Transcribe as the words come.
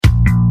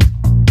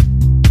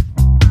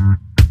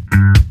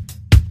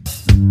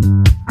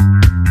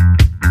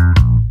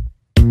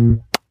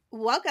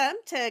Welcome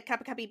to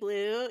Cup of Cuppy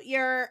Blue.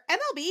 Your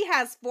MLB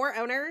has four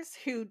owners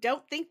who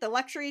don't think the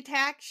luxury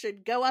tax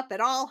should go up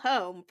at all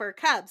home for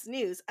Cubs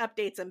news,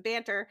 updates, and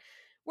banter.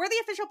 We're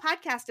the official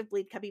podcast of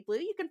Bleed Cubby Blue.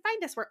 You can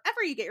find us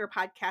wherever you get your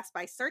podcast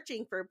by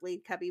searching for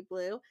Bleed Cubby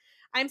Blue.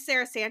 I'm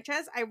Sarah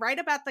Sanchez. I write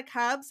about the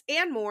Cubs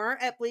and more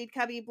at Bleed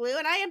Cubby Blue,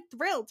 and I am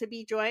thrilled to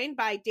be joined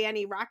by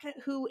Danny Rocket,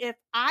 who, if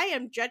I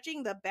am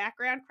judging the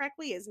background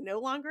correctly, is no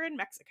longer in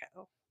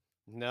Mexico.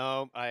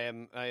 No, I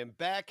am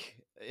back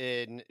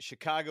in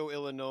Chicago,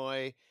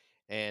 Illinois,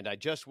 and I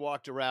just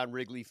walked around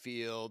Wrigley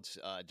Field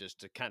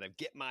just to kind of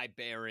get my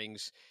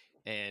bearings.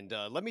 And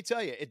let me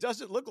tell you, it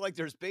doesn't look like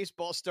there's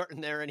baseball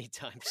starting there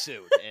anytime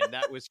soon. And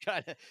that was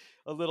kind of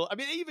a little. I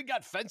mean, they even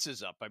got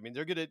fences up. I mean,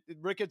 they're gonna.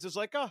 Ricketts is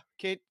like, oh,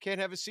 can't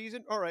have a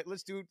season. All right,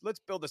 let's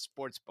build a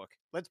sports book.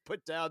 Let's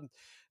put down.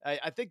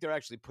 I think they're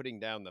actually putting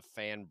down the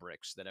fan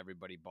bricks that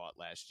everybody bought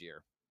last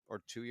year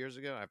or 2 years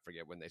ago. I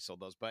forget when they sold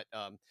those, but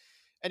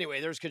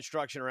anyway, there's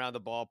construction around the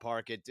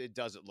ballpark. It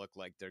doesn't look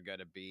like they're going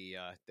to be,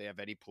 they have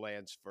any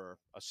plans for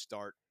a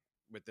start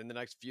within the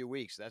next few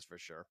weeks. That's for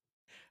sure.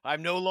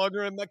 I'm no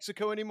longer in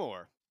Mexico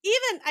anymore.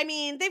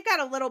 They've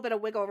got a little bit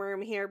of wiggle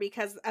room here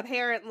because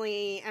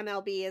apparently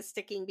MLB is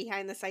sticking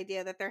behind this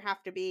idea that there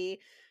have to be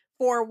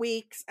 4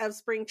 weeks of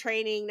spring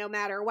training no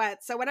matter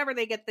what. So whenever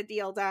they get the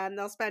deal done,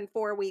 they'll spend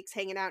 4 weeks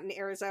hanging out in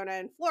Arizona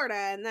and Florida,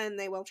 and then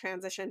they will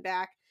transition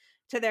back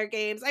to their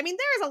games. I mean,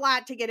 there's a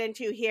lot to get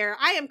into here.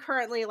 I am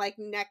currently like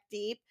neck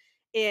deep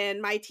in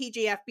my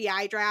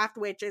TGFBI draft,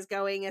 which is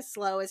going as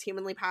slow as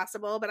humanly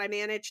possible, but I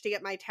managed to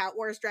get my Tout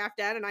Wars draft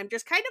done, and I'm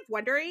just kind of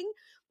wondering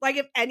like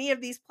if any of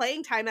these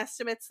playing time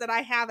estimates that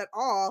I have at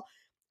all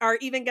are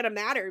even going to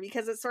matter,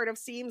 because it sort of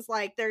seems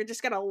like they're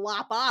just going to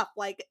lop off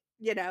like,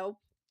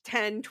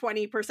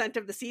 10-20%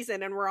 of the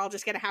season, and we're all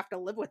just going to have to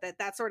live with it.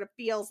 That sort of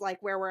feels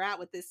like where we're at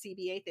with this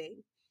CBA thing.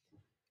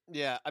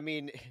 Yeah, I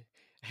mean,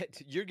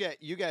 you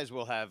guys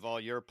will have all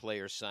your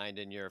players signed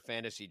in your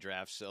fantasy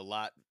drafts a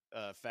lot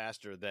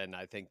faster than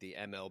I think the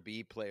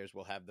MLB players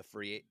will have the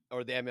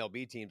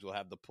MLB teams will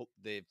have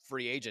the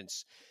free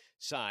agents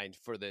signed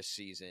for this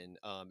season,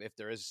 if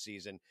there is a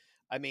season.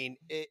 I mean,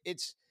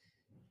 it's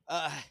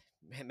uh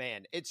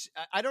man,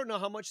 I don't know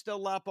how much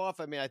they'll lop off.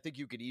 I mean, I think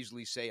you could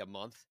easily say a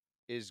month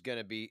is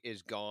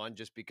gone,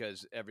 just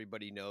because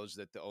everybody knows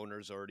that the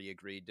owners already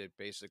agreed to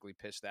basically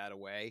piss that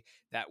away.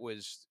 That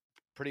was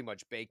pretty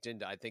much baked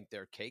into, I think,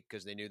 their cake,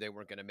 because they knew they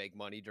weren't going to make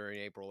money during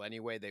April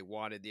anyway. They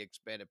wanted the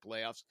expanded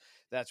playoffs.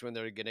 That's when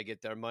they're going to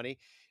get their money.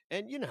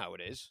 And you know how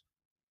it is.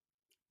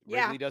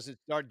 Yeah. Wrigley doesn't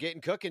start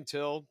getting cooking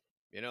till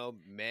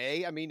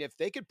May. I mean, if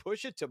they could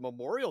push it to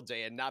Memorial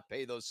Day and not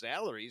pay those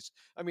salaries,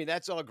 I mean,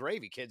 that's all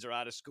gravy. Kids are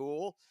out of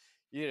school,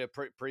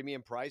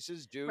 premium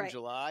prices, June, Right.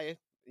 July,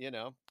 you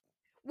know.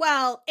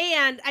 Well,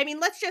 and I mean,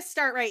 let's just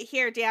start right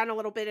here down a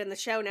little bit in the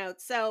show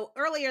notes. So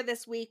earlier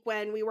this week,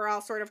 when we were all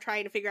sort of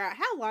trying to figure out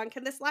how long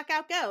can this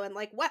lockout go and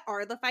like what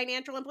are the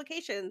financial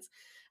implications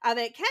of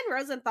it, Ken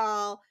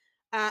Rosenthal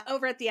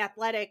over at The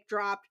Athletic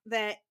dropped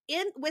that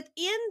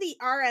within the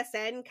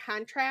RSN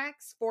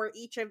contracts for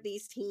each of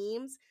these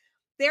teams,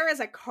 there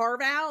is a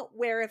carve out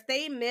where if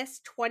they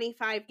miss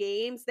 25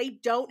 games, they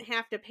don't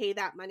have to pay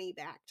that money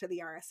back to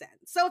the RSN.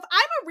 So if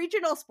I'm a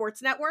regional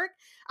sports network,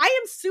 I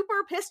am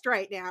super pissed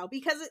right now,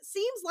 because it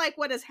seems like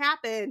what has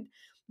happened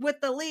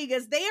with the league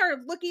is they are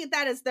looking at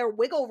that as their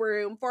wiggle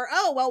room for,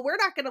 oh, well, we're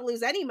not going to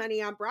lose any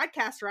money on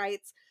broadcast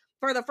rights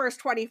for the first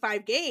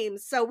 25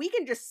 games. So we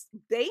can just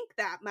bank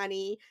that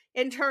money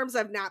in terms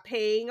of not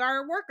paying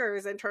our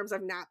workers, in terms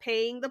of not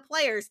paying the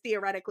players,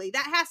 theoretically.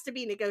 That has to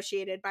be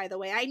negotiated, by the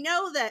way. I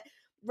know that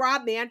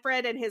Rob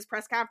Manfred in his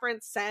press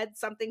conference said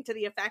something to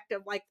the effect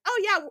of like,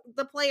 oh yeah,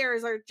 the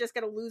players are just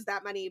going to lose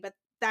that money, but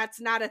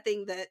that's not a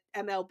thing that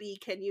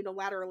MLB can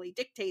unilaterally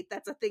dictate.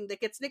 That's a thing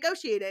that gets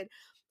negotiated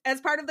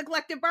as part of the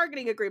collective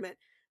bargaining agreement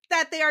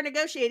that they are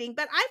negotiating.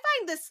 But I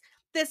find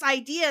this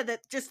idea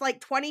that just like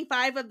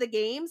 25 of the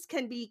games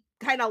can be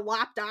kind of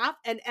lopped off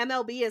and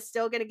MLB is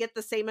still going to get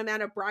the same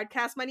amount of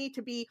broadcast money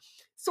to be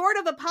sort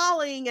of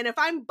appalling. And if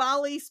I'm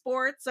Bally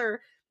Sports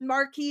or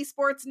Marquee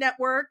Sports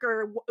Network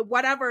or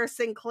whatever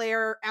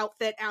Sinclair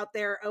outfit out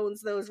there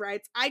owns those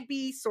rights, I'd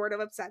be sort of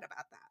upset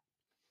about that.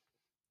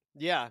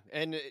 Yeah,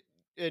 and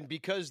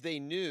because they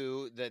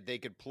knew that they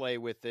could play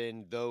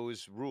within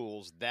those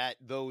rules, that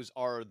those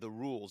are the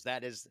rules.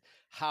 That is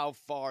how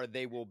far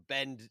they will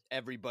bend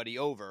everybody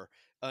over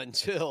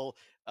until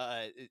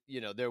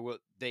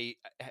they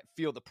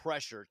feel the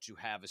pressure to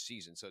have a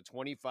season. So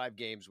 25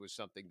 games was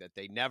something that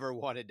they never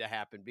wanted to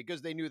happen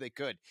because they knew they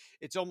could.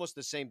 It's almost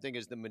the same thing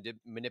as the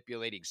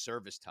manipulating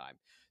service time.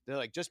 They're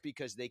like, just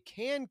because they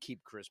can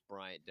keep Chris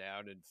Bryant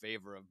down in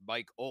favor of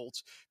Mike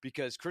Oltz,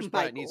 because Chris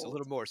Bryant needs a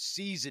little more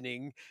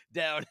seasoning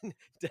down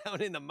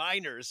down in the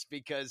minors,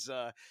 because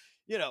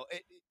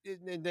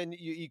and then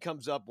he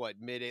comes up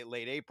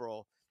late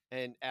April,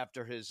 and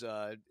after his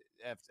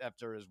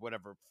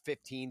whatever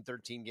 15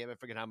 13 game, I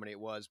forget how many it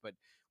was, but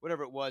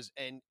whatever it was.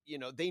 And,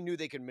 they knew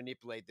they could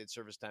manipulate that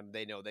service time.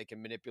 They know they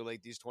can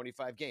manipulate these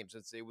 25 games.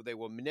 They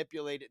will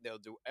manipulate it. They'll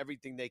do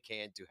everything they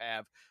can to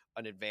have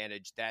an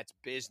advantage. That's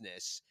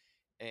business.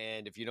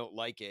 And if you don't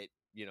like it,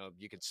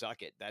 you can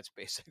suck it. That's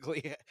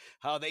basically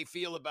how they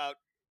feel about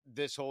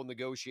this whole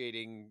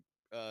negotiating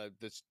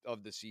this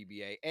of the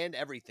CBA and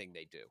everything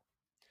they do.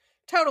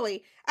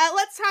 Totally.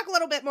 Let's talk a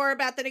little bit more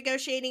about the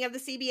negotiating of the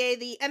CBA.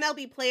 The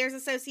MLB Players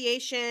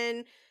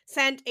Association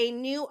sent a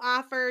new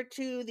offer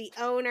to the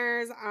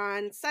owners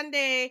on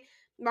Sunday,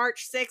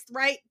 March 6th,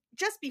 right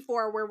just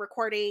before we're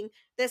recording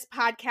this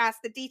podcast.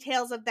 The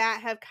details of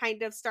that have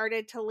kind of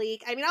started to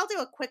leak. I mean, I'll do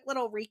a quick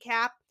little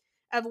recap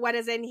of what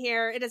is in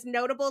here. It is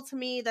notable to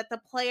me that the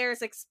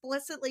players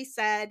explicitly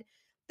said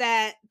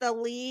that the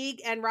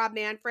league and Rob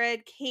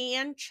Manfred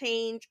can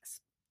change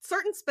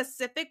certain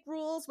specific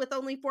rules with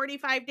only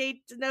 45 days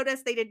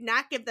notice. They did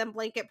not give them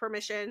blanket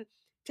permission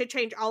to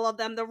change all of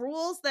them. The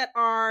rules that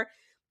are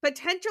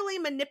potentially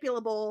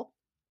manipulable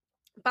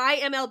by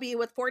MLB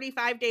with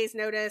 45 days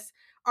notice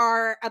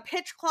are a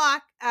pitch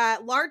clock,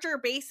 larger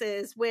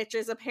bases, which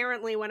is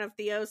apparently one of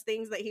Theo's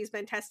things that he's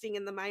been testing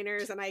in the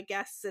minors, and I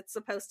guess it's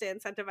supposed to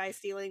incentivize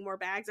stealing more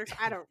bags, or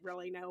I don't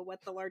really know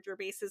what the larger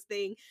bases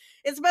thing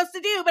is supposed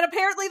to do, but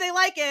apparently they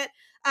like it,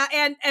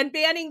 and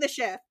banning the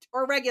shift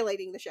or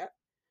regulating the shift.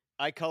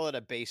 I call it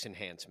a base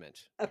enhancement,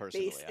 A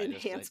base personally.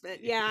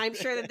 enhancement. Yeah, I'm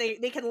sure that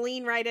they can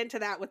lean right into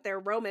that with their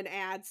Roman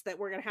ads that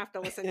we're going to have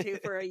to listen to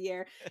for a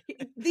year.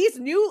 These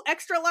new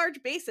extra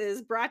large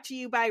bases brought to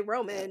you by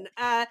Roman.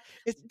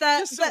 It's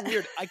just so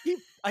weird.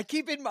 I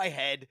keep in my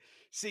head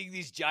seeing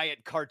these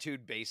giant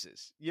cartoon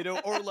bases,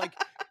 or like,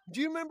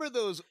 do you remember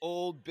those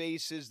old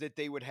bases that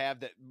they would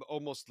have that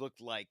almost looked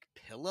like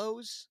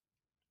pillows?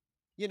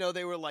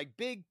 They were like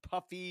big,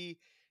 puffy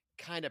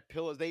kind of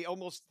pillows. They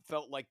almost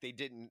felt like they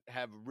didn't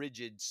have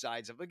rigid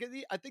sides of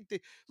I think they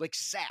like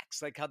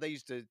sacks, like how they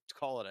used to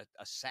call it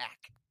a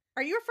sack.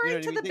 Are you You know referring what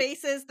I to mean? the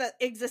bases that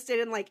existed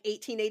in like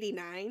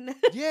 1889?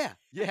 Yeah,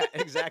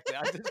 exactly.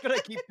 I'm just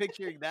gonna keep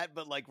picturing that,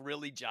 but like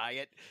really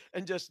giant,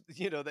 and just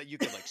that you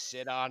could like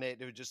sit on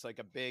it. It was just like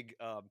a big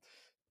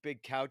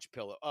couch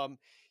pillow.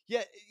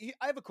 Yeah,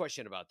 I have a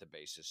question about the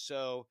bases.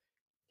 So,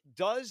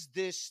 does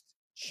this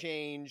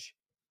change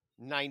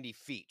 90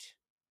 feet?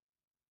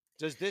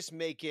 Does this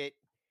make it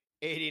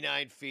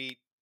 89 feet,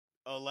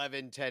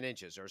 10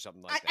 inches or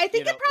something like I that?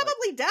 think it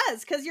probably does,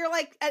 because you're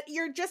like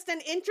you're just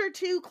an inch or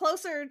two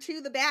closer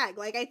to the bag.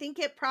 Like, I think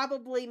it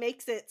probably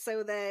makes it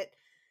so that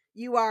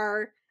you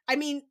are. I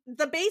mean,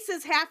 the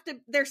bases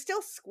they're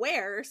still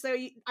square, so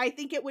I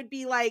think it would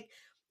be like,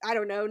 I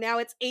don't know. Now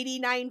it's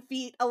 89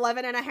 feet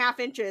 11 and a half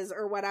inches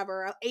or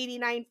whatever,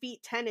 89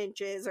 feet 10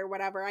 inches or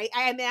whatever. I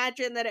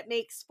imagine that it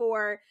makes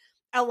for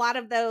a lot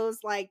of those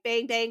like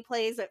bang bang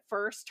plays at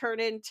first turn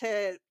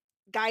into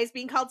guys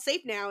being called safe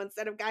now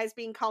instead of guys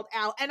being called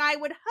out. And I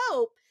would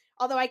hope,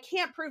 although I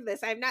can't prove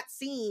this, I've not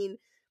seen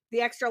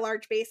the extra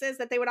large bases,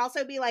 that they would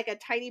also be like a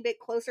tiny bit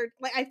closer.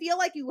 Like, I feel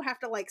like you have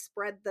to like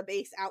spread the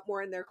base out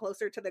more and they're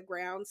closer to the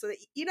ground, so that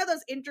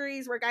those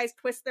injuries where guys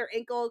twist their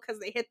ankle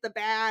because they hit the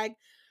bag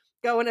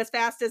going as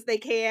fast as they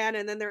can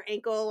and then their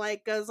ankle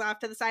like goes off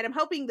to the side. I'm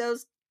hoping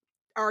those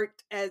aren't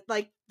as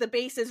like the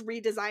base is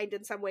redesigned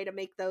in some way to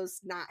make those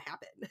not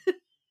happen.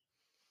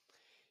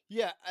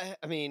 Yeah,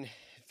 I mean,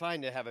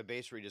 fine to have a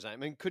base redesign. I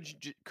mean,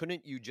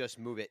 couldn't you just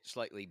move it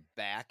slightly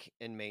back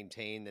and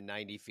maintain the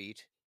 90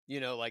 feet?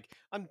 Like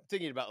I'm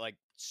thinking about like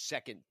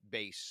second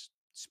base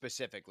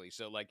specifically.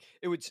 So like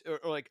it would,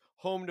 or like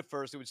home to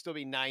first, it would still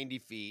be 90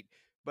 feet,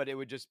 but it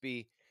would just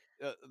be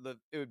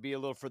it would be a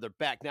little further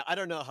back. Now I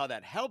don't know how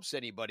that helps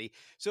anybody.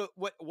 So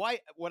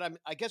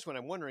I guess what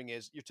I'm wondering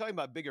is, you're talking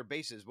about bigger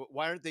bases, but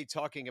why aren't they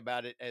talking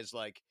about it as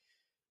like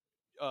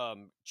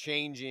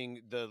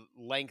changing the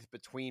length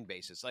between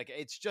bases? Like,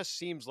 it just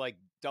seems like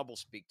double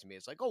speak to me.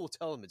 It's like, oh, we'll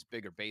tell them it's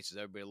bigger bases.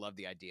 Everybody love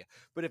the idea.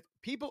 But if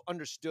people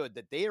understood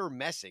that they are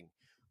messing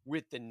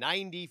with the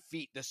 90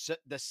 feet,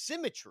 the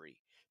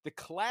symmetry, the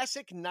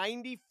classic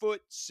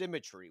 90-foot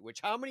symmetry, which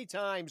how many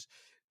times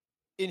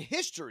in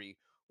history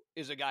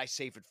is a guy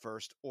safe at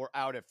first or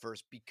out at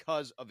first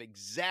because of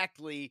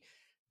exactly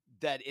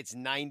that it's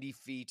 90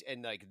 feet,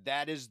 and like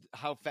that is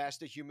how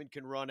fast a human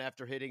can run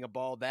after hitting a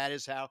ball. That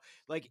is how,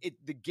 like,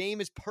 the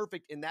game is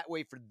perfect in that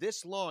way for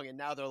this long, and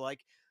now they're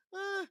like,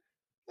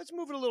 let's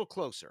move it a little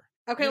closer.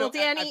 Okay, well, I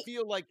Danny,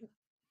 feel like,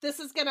 this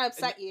is going to and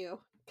upset you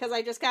because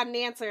I just got an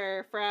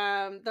answer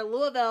from the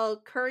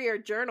Louisville Courier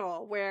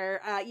Journal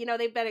where,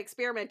 they've been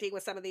experimenting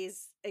with some of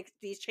these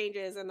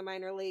changes in the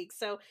minor leagues.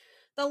 So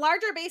the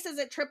larger bases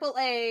at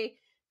AAA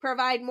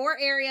provide more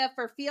area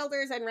for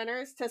fielders and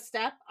runners to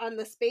step on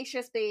the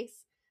spacious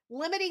base,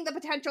 limiting the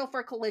potential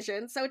for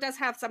collision. So it does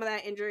have some of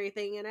that injury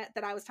thing in it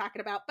that I was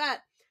talking about.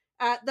 But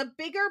the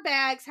bigger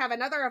bags have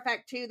another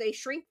effect too. They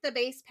shrink the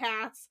base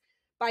paths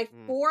by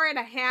mm,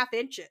 4.5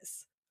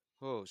 inches.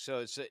 oh, so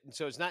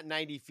it's not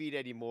 90 feet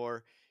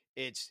anymore.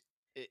 It's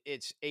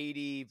it's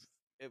 80.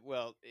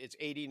 Well, it's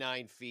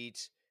 89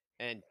 feet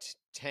and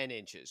 10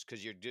 inches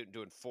because you're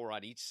doing four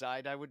on each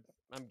side.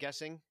 I'm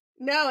guessing.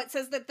 No, it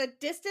says that the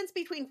distance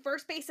between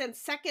first base and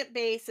second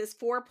base is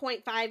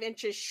 4.5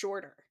 inches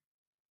shorter.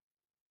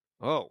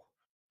 Oh,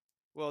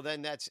 well,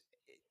 then that's.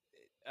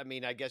 I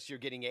mean, I guess you're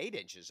getting 8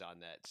 inches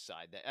on that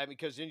side. I mean,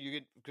 because then you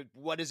get.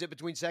 What is it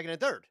between second and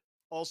third?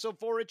 Also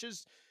 4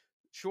 inches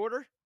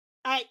shorter.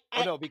 I,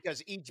 Oh I no,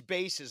 because each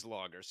base is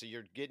longer, so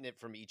you're getting it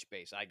from each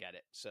base. I get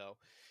it. So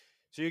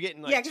you're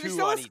getting yeah, like because you're two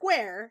still a on each,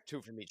 square.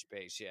 two from each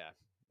base. Yeah,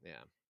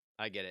 yeah,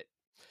 I get it.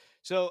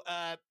 So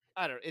I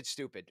don't. It's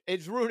stupid.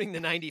 It's ruining the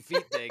 90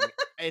 feet thing.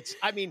 It's.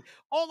 I mean,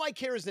 all I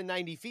care is the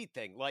 90 feet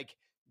thing. Like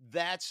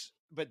that's.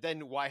 But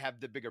then why have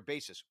the bigger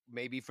bases?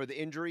 Maybe for the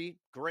injury.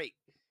 Great.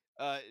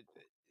 Uh,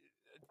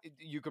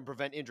 you can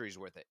prevent injuries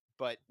with it.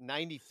 But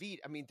 90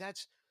 feet. I mean,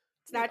 that's.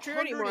 It's I mean, not true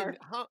 100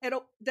 and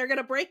anymore. They're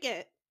gonna break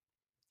it.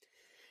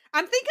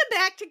 I'm thinking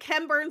back to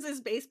Ken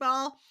Burns'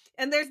 baseball,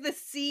 and there's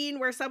this scene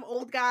where some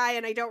old guy,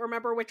 and I don't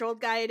remember which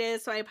old guy it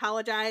is, so I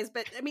apologize.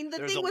 But I mean, the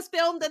there's thing a was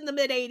filmed in the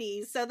mid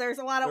 80s, so there's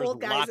a lot of there's old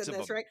guys lots in of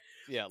this, them. right?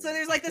 Yeah. So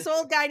there's like this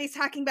old guy, and he's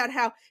talking about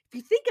how, if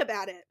you think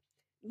about it,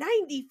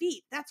 90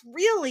 feet, that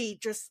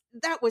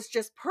was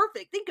just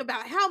perfect. Think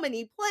about how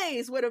many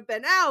plays would have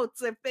been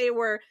outs if they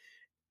were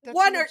That's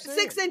what one I'm or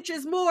 6 saying.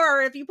 inches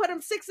more. If you put them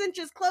 6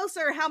 inches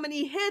closer, how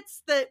many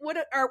hits that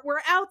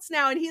were outs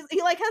now? And he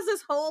like has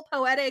this whole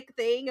poetic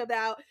thing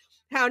about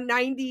how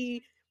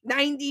 90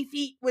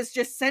 feet was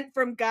just sent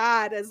from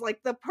God as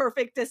like the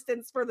perfect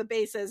distance for the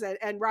bases,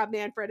 and Rob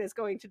Manfred is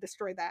going to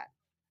destroy that.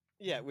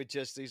 Yeah, with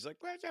just these like,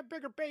 where's that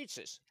bigger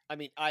bases? I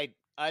mean, I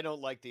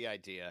don't like the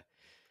idea.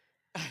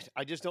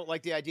 I just don't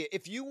like the idea.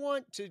 If you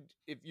want to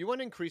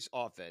increase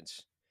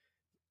offense,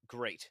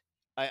 great.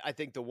 I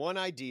think the one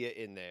idea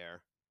in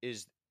there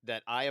is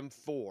that I am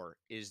for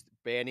is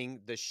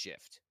banning the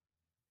shift.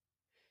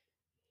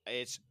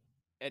 It's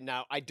and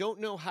now I don't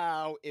know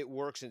how it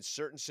works in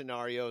certain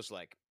scenarios,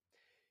 like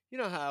you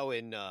know how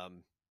in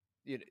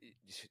you know,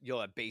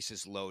 you'll have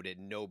bases loaded,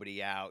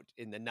 nobody out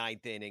in the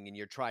ninth inning, and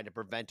you're trying to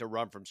prevent a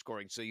run from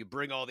scoring, so you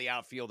bring all the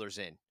outfielders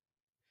in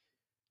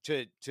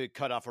to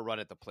cut off a run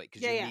at the plate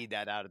because Yeah, you yeah. need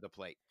that out of the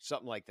plate,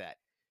 something like that.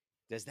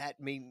 Does that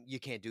mean you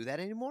can't do that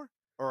anymore?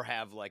 Or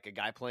have like a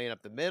guy playing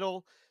up the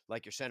middle,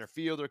 like your center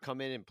fielder come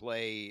in and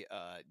play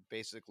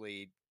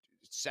basically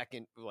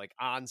second, like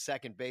on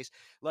second base?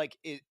 Like,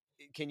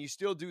 can you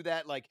still do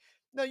that? Like,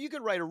 no, you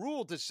could write a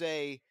rule to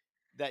say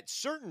that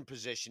certain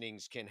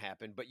positionings can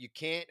happen, but you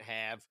can't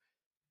have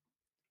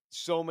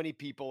so many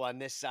people on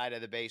this side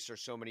of the base or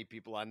so many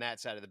people on that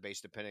side of the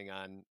base, depending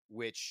on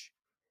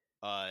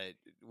uh,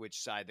 which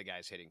side the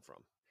guy's hitting from.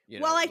 You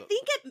Well, know, I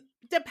think it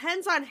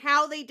depends on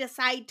how they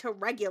decide to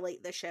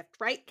regulate the shift,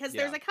 right? Because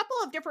there's yeah. a couple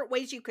of different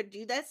ways you could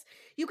do this.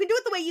 You can do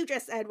it the way you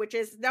just said, which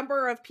is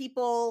number of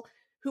people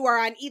who are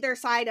on either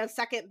side of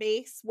second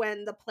base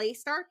when the play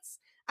starts.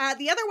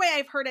 The other way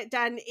I've heard it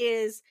done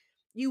is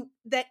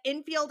that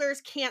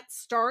infielders can't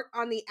start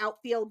on the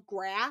outfield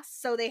grass,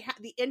 so the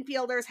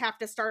infielders have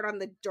to start on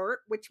the dirt,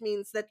 which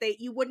means that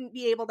you wouldn't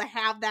be able to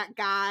have that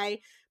guy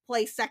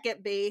play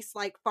second base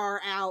like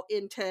far out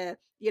into,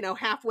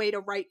 halfway to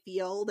right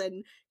field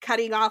and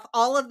cutting off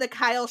all of the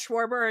Kyle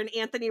Schwarber and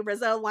Anthony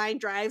Rizzo line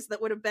drives that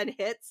would have been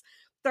hits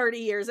 30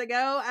 years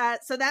ago.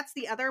 So that's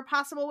the other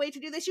possible way to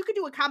do this. You could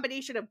do a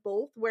combination of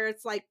both, where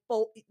it's like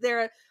both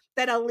that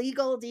a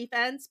legal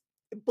defense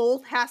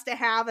both has to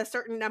have a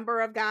certain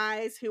number of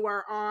guys who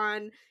are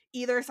on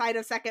either side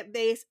of second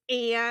base,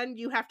 and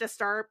you have to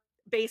start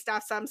based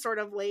off some sort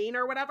of lane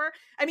or whatever.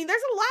 I mean,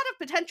 there's a lot of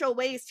potential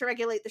ways to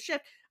regulate the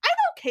shift.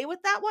 I'm okay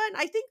with that one.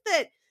 I think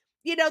that,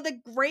 the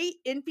great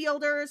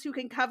infielders who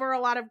can cover a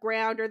lot of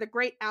ground, or the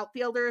great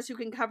outfielders who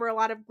can cover a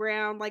lot of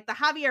ground, like the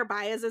Javier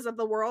Baez's of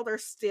the world, are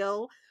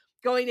still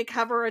going to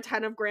cover a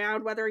ton of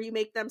ground, whether you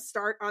make them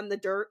start on the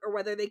dirt or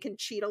whether they can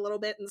cheat a little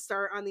bit and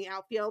start on the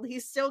outfield.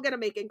 He's still going to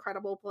make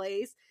incredible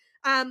plays.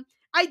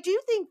 I do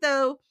think,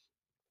 though,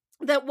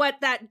 that what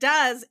that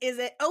does is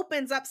it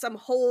opens up some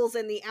holes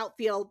in the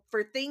outfield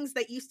for things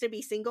that used to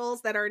be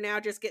singles that are now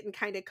just getting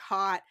kind of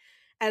caught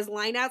as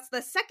lineouts.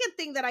 The second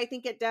thing that I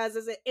think it does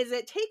is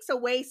it takes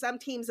away some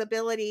teams'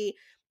 ability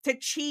to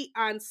cheat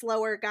on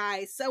slower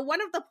guys. So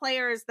one of the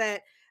players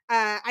that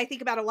I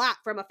think about a lot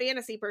from a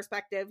fantasy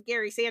perspective,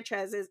 Gary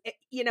Sanchez, is,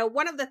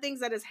 one of the things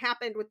that has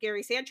happened with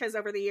Gary Sanchez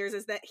over the years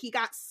is that he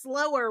got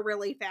slower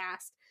really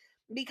fast.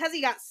 Because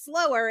he got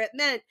slower, it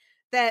meant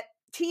that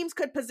teams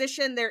could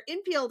position their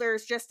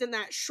infielders just in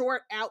that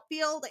short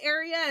outfield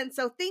area. And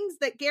so things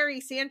that Gary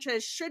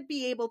Sanchez should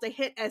be able to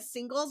hit as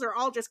singles are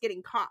all just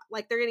getting caught.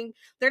 Like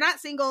they're not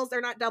singles,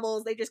 they're not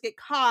doubles. They just get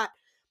caught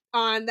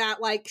on that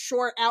like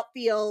short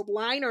outfield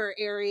liner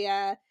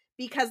area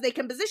because they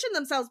can position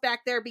themselves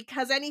back there,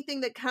 because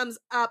anything that comes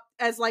up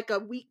as like a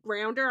weak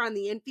grounder on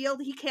the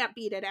infield, he can't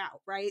beat it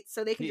out. Right.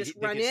 So they can just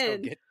They run can still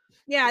in. get.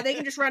 Yeah, they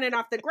can just run it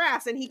off the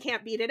grass and he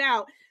can't beat it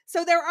out.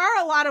 So there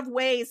are a lot of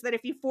ways that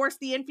if you force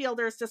the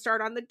infielders to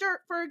start on the dirt,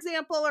 for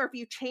example, or if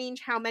you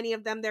change how many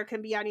of them there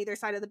can be on either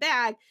side of the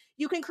bag,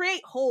 you can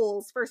create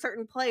holes for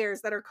certain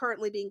players that are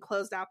currently being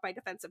closed out by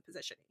defensive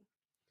positioning.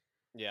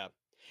 Yeah.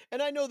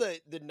 And I know the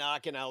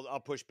knock, and I'll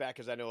push back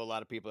because I know a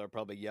lot of people are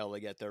probably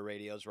yelling at their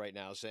radios right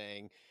now,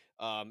 saying,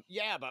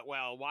 "Yeah, but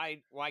well,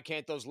 why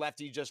can't those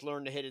lefties just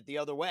learn to hit it the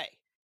other way?"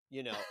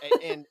 You know,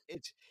 and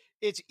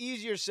it's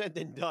easier said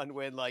than done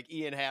when like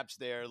Ian Happ's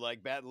there,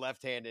 like batting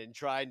left-handed and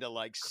trying to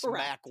like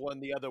smack Correct.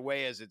 one the other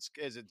way as it's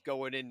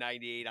going in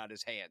 98 on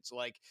his hands.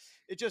 Like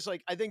it's just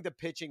like I think the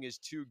pitching is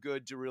too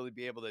good to really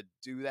be able to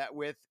do that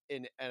with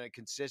in on a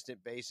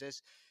consistent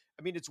basis.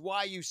 I mean, it's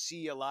why you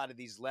see a lot of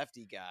these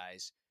lefty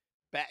guys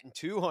batting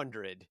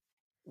 200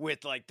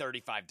 with like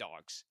 35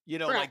 dogs. You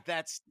know, like Correct.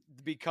 that's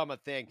become a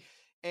thing.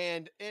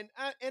 And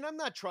I'm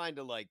not trying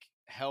to like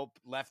help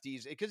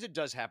lefties because it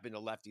does happen to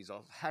lefties a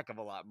heck of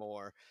a lot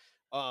more.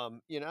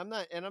 You know, I'm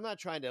not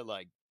trying to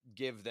like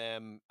give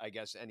them, I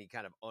guess, any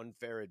kind of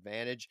unfair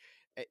advantage.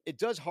 It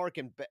does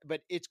harken,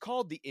 but it's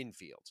called the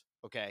infield,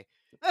 okay?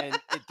 And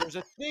there's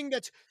a thing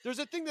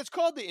that's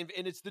called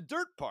and it's the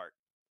dirt part.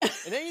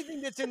 And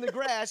anything that's in the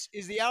grass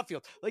is the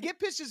outfield. Like it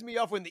pisses me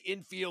off when the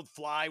infield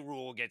fly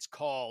rule gets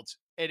called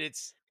and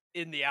it's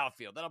in the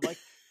outfield. And I'm like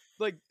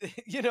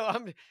you know,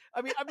 I'm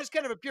just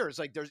kind of a purist.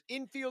 Like there's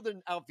infield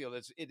and outfield.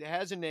 It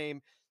has a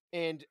name,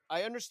 and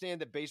I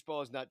understand that baseball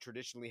has not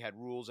traditionally had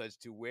rules as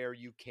to where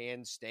you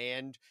can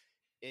stand,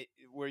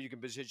 where you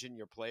can position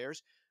your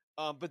players.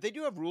 But they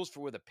do have rules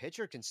for where the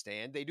pitcher can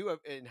stand. They do have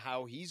and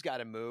how he's got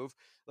to move.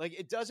 Like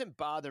it doesn't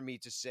bother me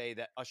to say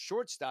that a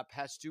shortstop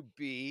has to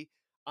be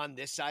on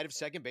this side of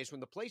second base when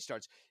the play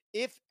starts.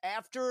 If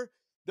after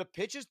the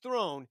pitch is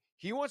thrown,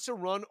 he wants to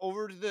run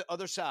over to the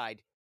other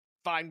side,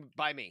 fine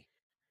by me.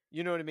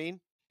 You know what I mean?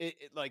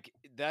 Like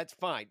that's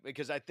fine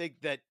because I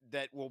think that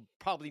will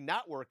probably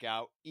not work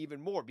out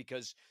even more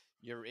because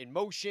you're in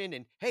motion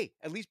and hey,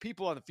 at least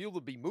people on the field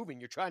will be moving.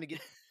 You're trying to get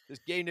this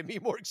game to be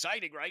more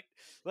exciting, right?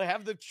 Like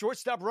have the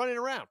shortstop running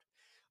around.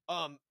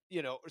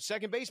 You know,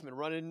 second baseman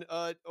running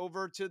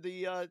over to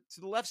the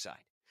left side.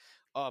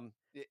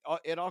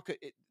 It all could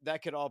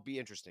that could all be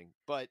interesting,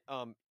 but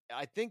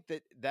I think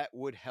that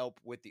would help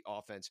with the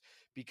offense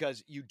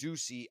because you do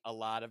see a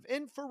lot of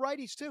and for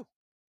righties too.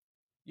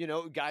 You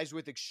know, guys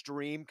with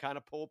extreme kind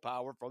of pull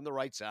power from the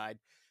right side,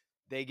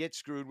 they get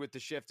screwed with the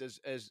shift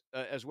as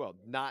well.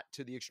 Not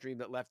to the extreme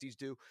that lefties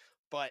do,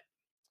 but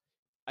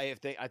I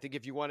think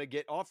if you want to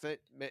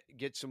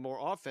get some more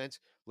offense,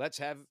 let's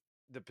have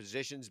the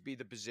positions be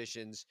the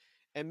positions.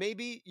 And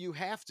maybe you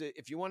have to,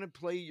 if you want to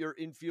play your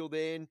infield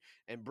in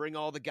and bring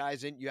all the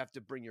guys in, you have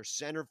to bring your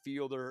center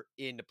fielder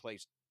in to play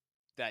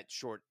that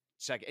short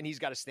second. And he's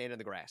got to stand in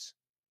the grass,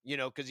 you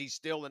know, because he's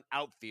still an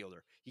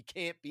outfielder. He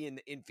can't be in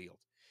the infield,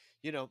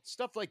 you know,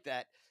 stuff like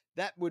that.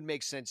 That would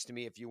make sense to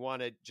me if you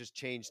want to just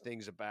change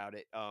things about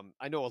it.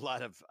 I know a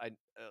lot of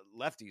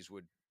lefties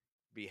would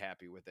be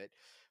happy with it,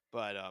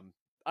 but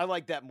I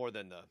like that more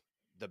than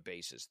the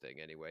basis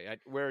thing anyway.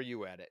 Where are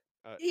you at it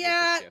with the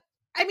Yeah. shift?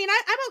 I mean,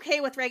 I'm okay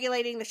with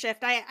regulating the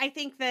shift. I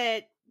think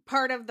that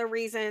part of the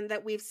reason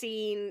that we've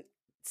seen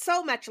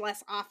so much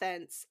less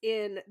offense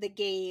in the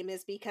game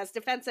is because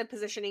defensive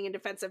positioning and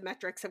defensive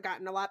metrics have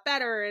gotten a lot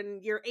better.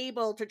 And you're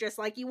able to just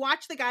like, you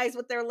watch the guys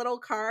with their little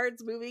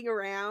cards moving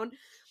around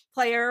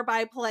player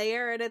by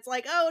player. And it's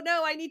like, oh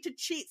no, I need to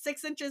cheat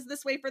 6 inches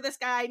this way for this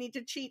guy. I need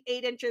to cheat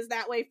 8 inches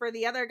that way for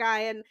the other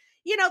guy. And,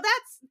 you know,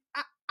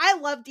 I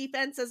love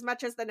defense as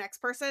much as the next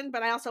person,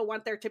 but I also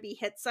want there to be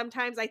hits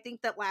sometimes. I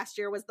think that last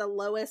year was the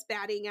lowest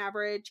batting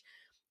average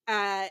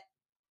uh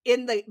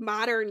in the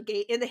modern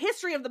game, in the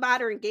history of the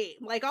modern game.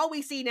 Like all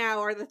we see now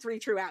are the three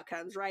true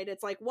outcomes, right?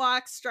 It's like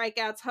walks,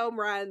 strikeouts, home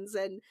runs,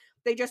 and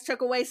they just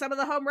took away some of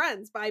the home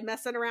runs by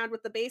messing around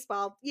with the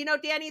baseball. You know,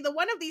 Danny, the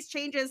one of these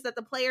changes that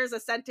the players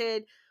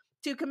assented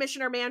to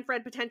Commissioner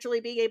Manfred potentially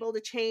being able to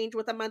change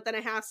with a month and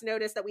a half's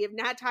notice that we have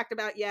not talked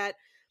about yet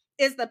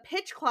is the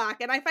pitch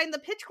clock. And I find the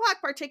pitch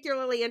clock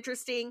particularly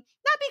interesting,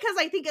 not because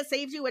I think it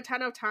saves you a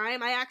ton of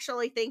time. I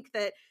actually think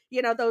that,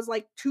 you know, those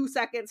like 2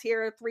 seconds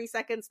here, 3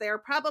 seconds there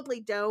probably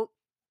don't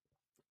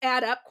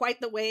add up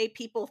quite the way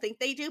people think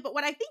they do. But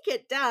what I think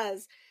it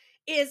does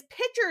is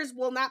pitchers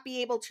will not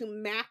be able to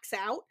max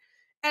out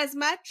as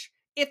much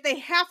if they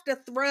have to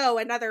throw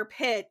another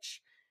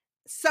pitch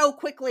so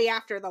quickly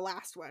after the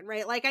last one,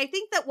 right? Like I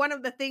think that one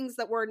of the things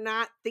that we're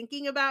not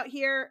thinking about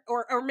here,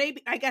 or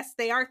maybe I guess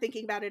they are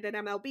thinking about it in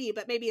MLB,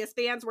 but maybe as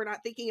fans we're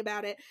not thinking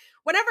about it.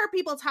 Whenever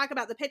people talk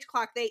about the pitch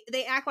clock,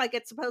 they act like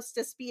it's supposed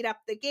to speed up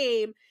the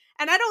game.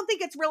 And I don't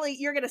think it's really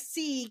you're gonna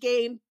see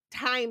game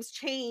times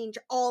change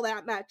all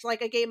that much.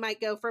 Like a game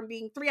might go from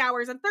being 3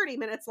 hours and 30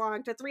 minutes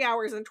long to 3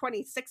 hours and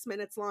 26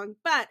 minutes long.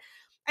 But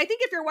I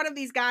think if you're one of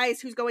these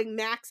guys who's going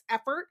max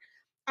effort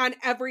on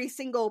every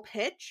single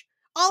pitch,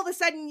 all of a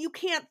sudden you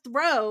can't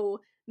throw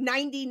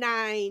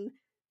 99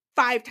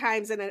 5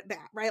 times in a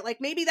bat, right? Like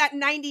maybe that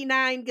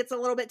 99 gets a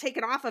little bit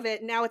taken off of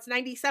it and now it's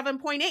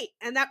 97.8.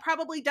 And that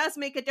probably does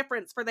make a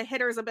difference for the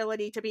hitter's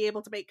ability to be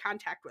able to make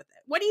contact with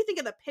it. What do you think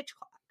of the pitch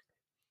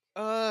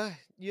clock?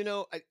 You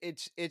know,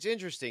 it's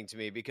interesting to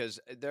me because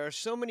there are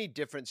so many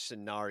different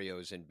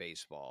scenarios in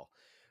baseball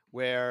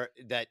where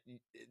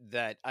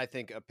that I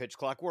think a pitch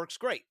clock works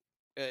great.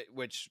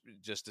 which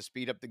just to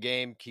speed up the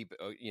game, keep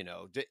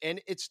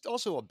and it's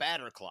also a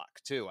batter clock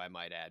too, I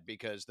might add,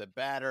 because the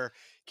batter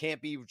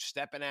can't be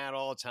stepping out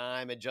all the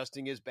time,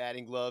 adjusting his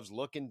batting gloves,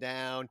 looking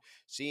down,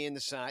 seeing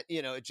the sign.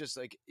 It's just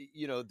like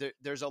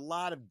there's a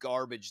lot of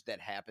garbage that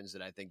happens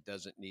that I think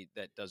doesn't need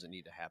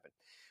to happen.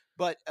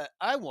 But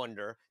I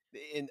wonder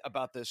in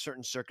about the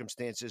certain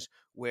circumstances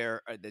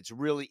where it's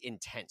really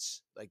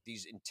intense, like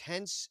these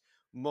intense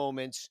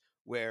moments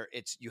where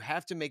it's you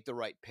have to make the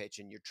right pitch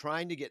and you're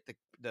trying to get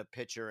the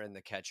pitcher and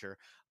the catcher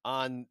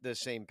on the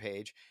same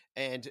page.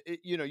 And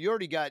you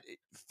already got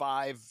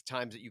 5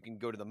 times that you can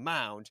go to the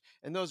mound,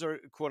 and those are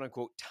quote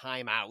unquote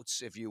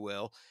timeouts, if you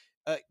will.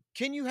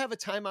 Can you have a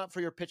timeout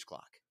for your pitch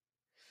clock?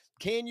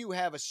 Can you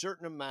have a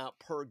certain amount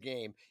per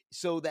game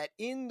so that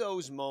in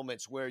those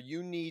moments where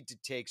you need to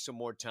take some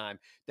more time,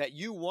 that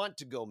you want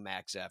to go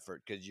max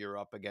effort because you're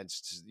up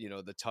against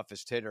the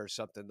toughest hitter or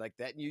something like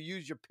that, and you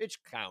use your pitch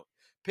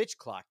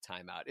clock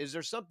timeout? Is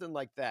there something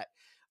like that?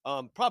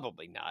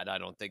 Probably not. I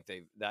don't think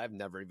I've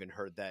never even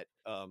heard that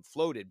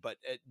floated. But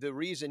the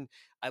reason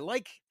I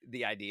like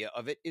the idea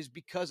of it is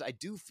because I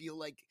do feel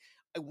like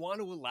I want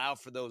to allow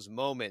for those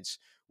moments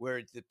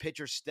where the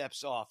pitcher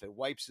steps off and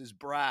wipes his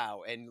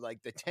brow and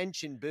like the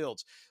tension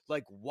builds.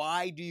 Like,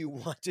 why do you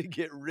want to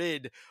get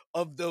rid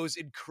of those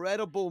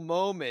incredible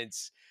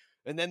moments?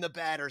 And then the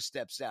batter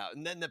steps out,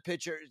 and then the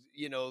pitcher,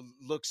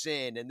 looks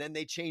in, and then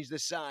they change the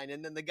sign,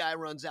 and then the guy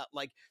runs out.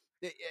 Like,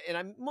 and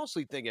I'm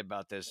mostly thinking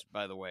about this,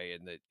 by the way,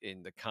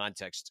 in the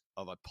context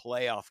of a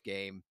playoff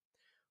game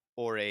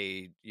or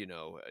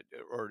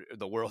or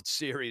the World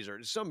Series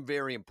or some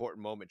very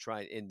important moment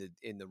trying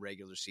in the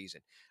regular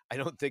season. I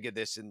don't think of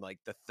this in like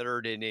the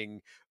third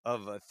inning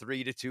of a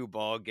 3-2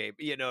 ball game.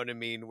 You know what I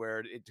mean?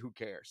 Where who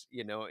cares?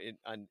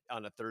 On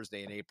a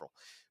Thursday in April.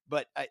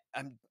 But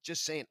I'm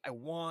just saying, I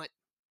want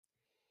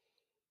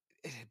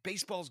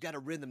baseball's got a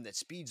rhythm that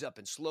speeds up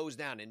and slows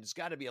down, and it's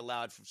got to be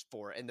allowed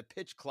for, and the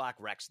pitch clock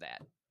wrecks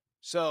that.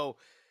 So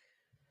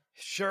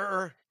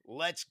sure,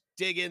 let's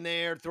dig in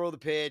there, throw the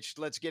pitch,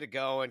 let's get it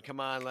going.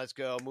 Come on, let's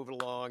go, move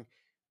it along.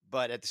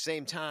 But at the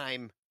same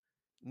time,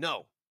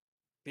 no,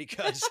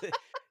 because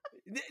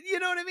you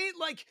know what I mean?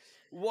 Like,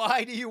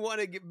 why do you want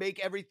to make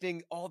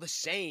everything all the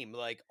same?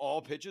 Like, all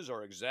pitches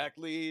are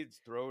exactly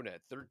thrown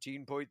at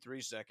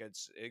 13.3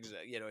 seconds.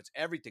 It's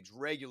everything's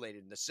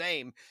regulated and the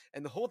same.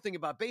 And the whole thing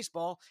about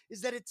baseball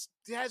is that it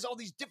has all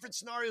these different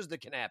scenarios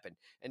that can happen.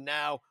 And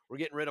now we're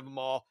getting rid of them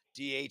all.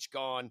 DH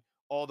gone,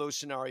 all those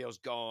scenarios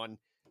gone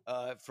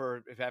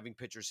for having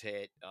pitchers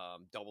hit,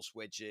 double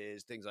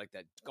switches, things like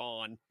that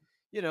gone.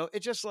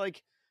 It's just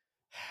like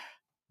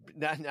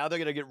now they're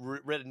going to get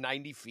rid of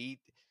 90 feet.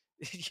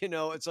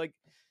 It's like,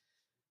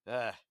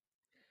 uh,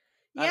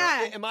 I don't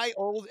know. Yeah. Am I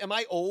old? Am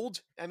I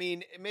old? I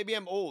mean, maybe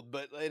I'm old,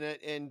 but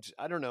and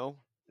I don't know.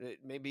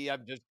 Maybe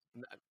I'm just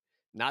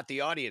not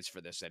the audience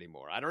for this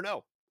anymore. I don't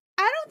know.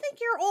 I don't think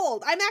you're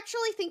old. I'm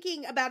actually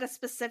thinking about a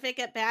specific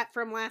at bat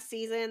from last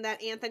season,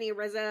 that Anthony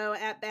Rizzo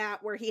at bat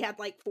where he had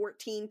like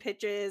 14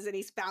 pitches and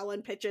he's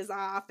fouling pitches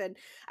off. And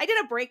I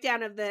did a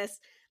breakdown of this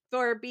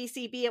for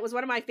BCB. It was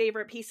one of my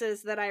favorite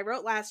pieces that I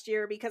wrote last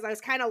year because I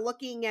was kind of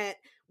looking at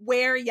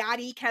where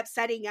Yachty kept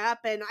setting up.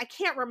 And I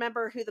can't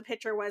remember who the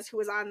pitcher was who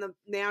was on the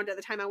mound at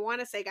the time. I want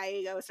to say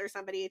Gallegos or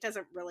somebody. It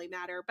doesn't really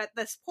matter. But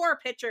this poor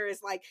pitcher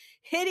is like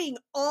hitting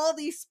all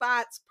these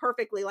spots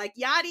perfectly. Like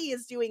Yachty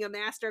is doing a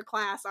master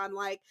class on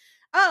like,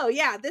 oh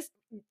yeah, this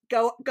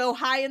go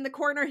high in the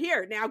corner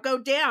here. Now go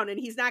down, and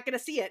he's not going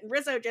to see it. And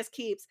Rizzo just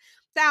keeps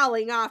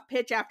fouling off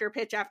pitch after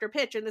pitch after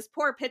pitch. And this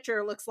poor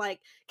pitcher looks like,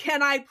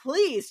 can I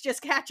please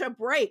just catch a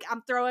break?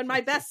 I'm throwing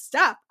my best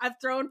stuff. I've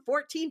thrown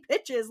 14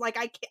 pitches. Like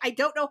I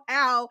don't know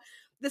how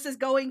this is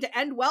going to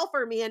end well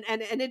for me. And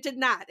it did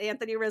not.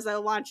 Anthony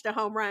Rizzo launched a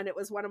home run. It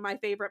was one of my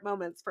favorite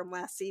moments from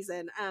last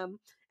season.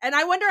 And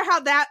I wonder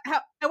how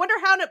I wonder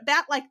how a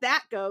bat like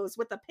that goes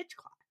with the pitch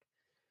clock.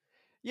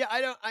 Yeah,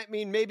 I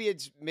mean, maybe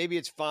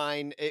it's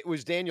fine. It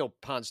was Daniel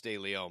Ponce de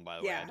Leon, by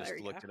the way. Yeah, I there just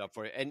you looked go. it up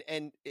for you.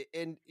 And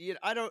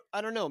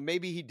I don't know.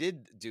 Maybe he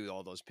did do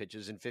all those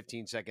pitches in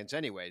 15 seconds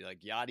anyway. Like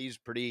Yachty's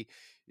pretty,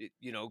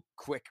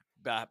 quick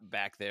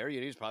back there.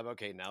 He's probably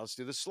okay. Now let's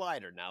do the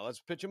slider. Now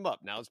let's pitch him up.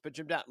 Now let's pitch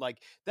him down. Like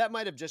that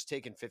might have just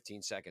taken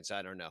 15 seconds.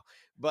 I don't know,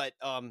 but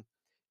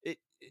it.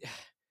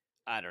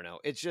 I don't know.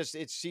 It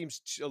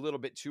seems a little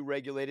bit too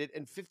regulated,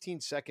 and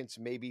 15 seconds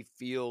maybe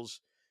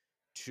feels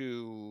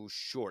too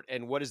short.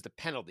 And what is the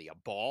penalty? A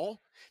ball?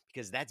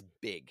 Because that's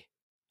big.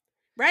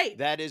 Right.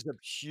 That is a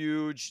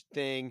huge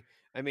thing.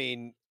 I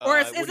mean, Or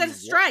is what do it a you want?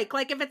 strike?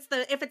 Like if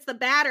it's the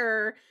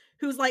batter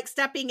who's like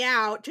stepping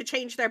out to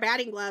change their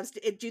batting gloves,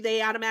 do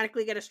they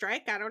automatically get a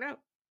strike? I don't know.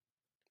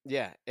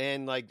 Yeah,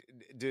 and like,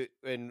 do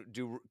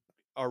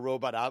are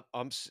robot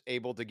umps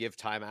able to give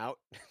timeout?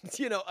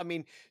 I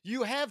mean,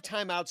 you have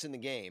timeouts in the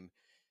game.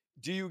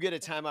 Do you get a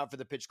timeout for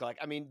the pitch clock?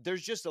 I mean,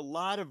 there's just a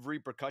lot of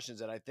repercussions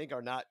that I think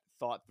are not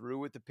thought through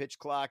with the pitch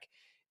clock.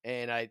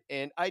 And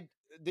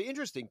the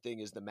interesting thing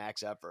is the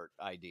max effort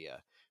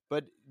idea.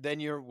 But then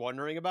you're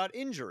wondering about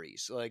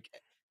injuries. Like,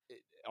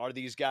 are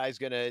these guys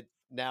gonna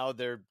now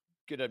they're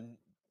gonna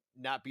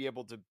not be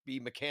able to be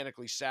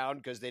mechanically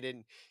sound because they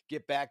didn't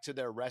get back to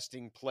their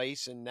resting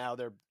place, and now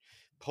they're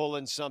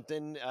pulling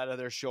something out of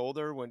their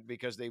shoulder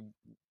because they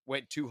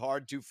went too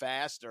hard too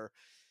fast, or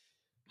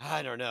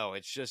I don't know.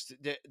 It's just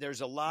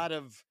there's a lot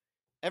of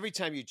every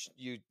time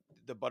you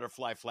the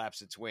butterfly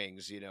flaps its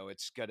wings,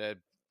 it's gonna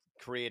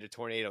create a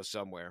tornado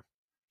somewhere.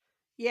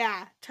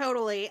 Yeah,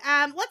 totally.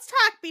 Let's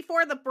talk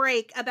before the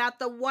break about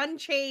the one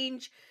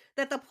change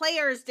that the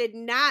players did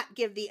not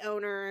give the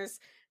owners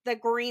the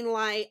green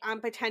light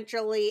on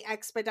potentially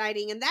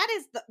expediting, and that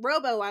is the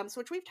robo umps,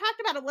 which we've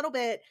talked about a little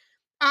bit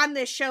on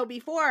this show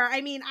before. I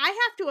mean, I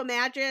have to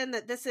imagine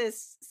that this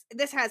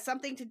has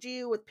something to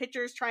do with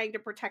pitchers trying to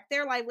protect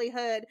their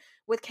livelihood,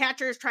 with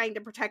catchers trying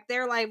to protect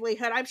their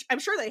livelihood. I'm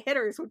sure the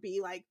hitters would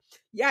be like,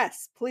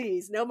 "Yes,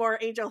 please, no more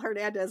Angel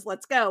Hernandez,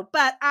 let's go."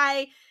 But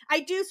I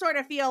do sort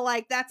of feel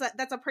like that's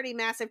a pretty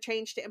massive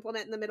change to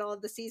implement in the middle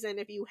of the season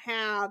if you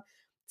have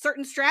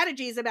certain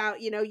strategies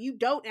about, you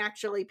don't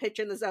actually pitch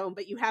in the zone,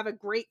 but you have a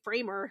great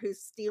framer who's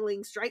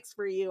stealing strikes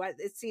for you.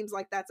 It seems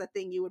like that's a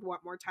thing you would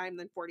want more time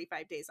than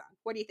 45 days on.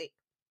 What do you think?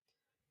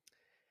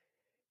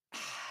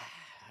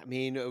 I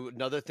mean,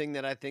 another thing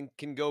that I think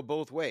can go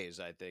both ways.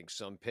 I think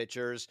some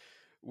pitchers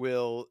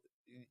will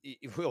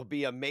will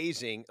be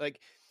amazing. Like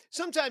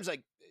sometimes,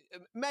 like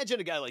imagine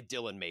a guy like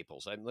Dylan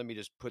Maples. Let me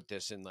just put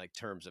this in like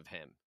terms of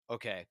him.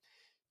 Okay,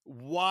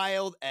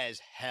 wild as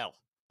hell.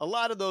 A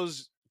lot of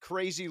those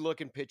crazy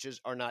looking pitches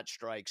are not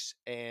strikes,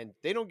 and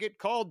they don't get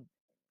called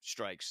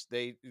strikes.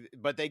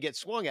 But they get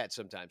swung at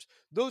sometimes.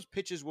 Those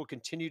pitches will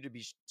continue to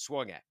be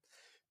swung at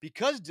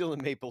because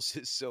Dylan Maples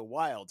is so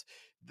wild.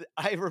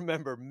 I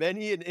remember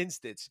many an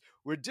instance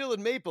where Dylan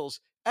Maples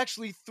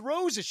actually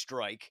throws a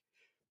strike,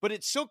 but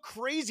it's so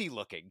crazy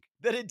looking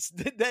that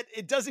that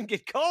it doesn't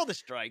get called a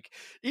strike,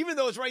 even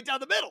though it's right down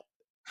the middle.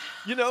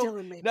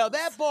 Dylan Now Maples.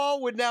 that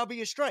ball would now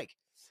be a strike.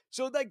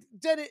 So like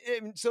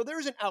so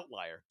there's an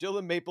outlier.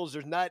 Dylan Maples,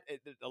 there's not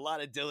a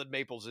lot of Dylan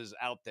Mapleses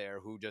out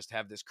there who just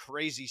have this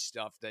crazy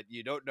stuff that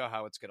you don't know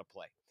how it's going to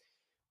play.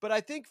 But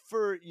I think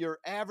for your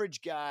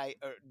average guy,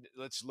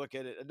 let's look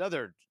at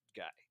another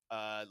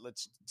guy.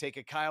 Let's take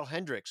a Kyle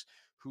Hendricks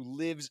who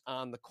lives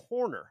on the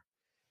corner.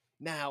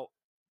 Now,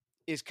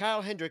 is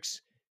Kyle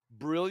Hendricks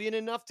brilliant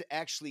enough to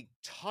actually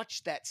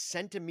touch that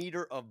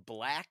centimeter of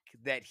black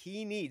that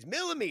he needs,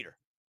 millimeter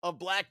of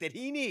black that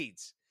he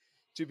needs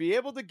to be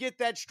able to get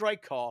that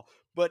strike call?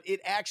 But it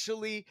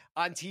actually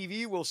on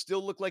TV will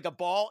still look like a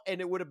ball,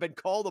 and it would have been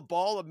called a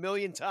ball a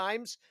million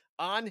times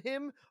on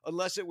him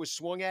unless it was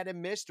swung at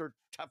him, missed, or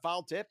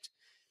foul tipped.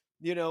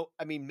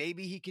 I mean,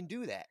 maybe he can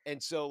do that.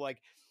 And so,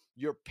 like,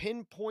 your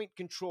pinpoint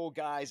control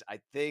guys, I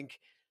think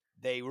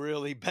they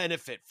really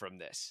benefit from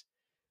this.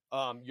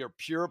 Your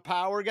pure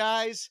power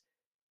guys,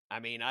 I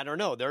mean, I don't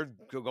know. They're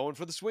going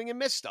for the swing and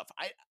miss stuff.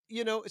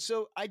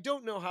 So I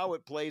don't know how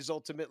it plays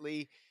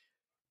ultimately,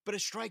 but a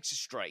strike's a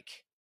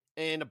strike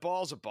and a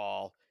ball's a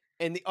ball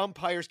and the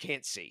umpires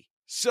can't see.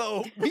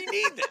 So we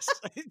need this.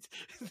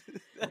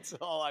 That's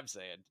all I'm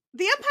saying.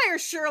 The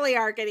umpires surely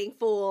are getting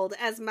fooled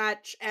as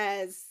much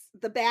as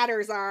the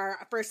batters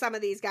are for some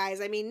of these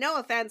guys. I mean, no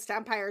offense to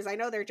umpires. I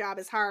know their job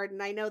is hard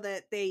and I know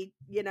that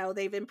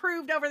they've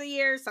improved over the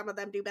years. Some of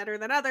them do better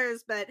than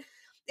others, but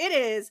it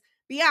is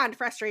beyond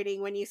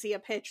frustrating when you see a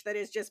pitch that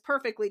is just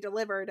perfectly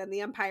delivered and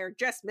the umpire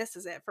just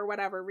misses it for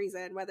whatever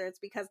reason, whether it's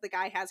because the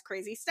guy has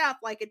crazy stuff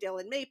like a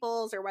Dylan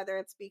Maples or whether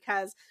it's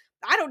because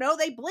I don't know,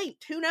 they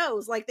blinked, who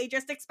knows, like they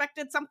just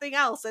expected something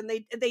else and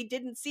they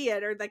didn't see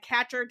it, or the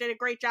catcher did a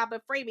great job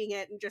of framing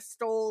it and just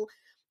stole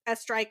a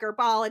strike or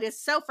ball. It is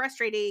so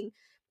frustrating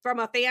from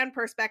a fan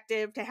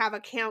perspective to have a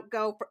count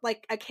go for,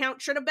 like a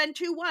count should have been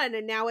 2-1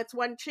 and now it's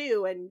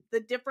 1-2, and the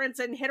difference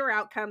in hitter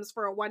outcomes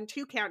for a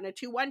 1-2 count and a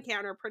 2-1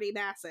 count are pretty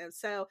massive.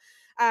 So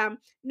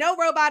no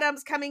robot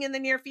umps coming in the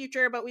near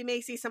future, but we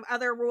may see some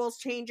other rules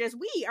changes.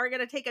 We are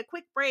going to take a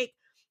quick break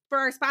for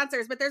our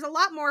sponsors, but there's a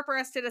lot more for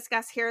us to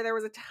discuss here. There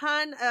was a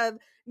ton of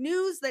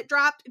news that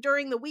dropped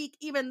during the week,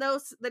 even though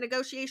the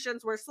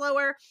negotiations were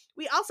slower.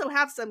 We also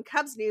have some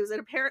Cubs news,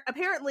 and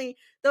apparently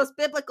those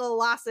biblical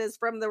losses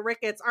from the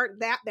Ricketts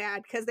aren't that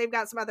bad because they've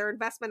got some other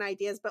investment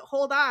ideas. But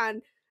hold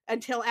on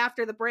until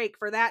after the break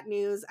for that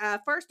news.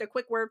 First, a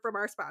quick word from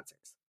our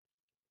sponsors.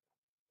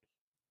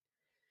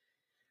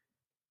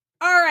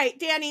 All right,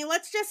 Danny,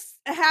 let's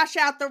just hash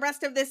out the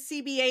rest of this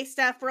CBA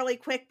stuff really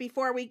quick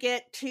before we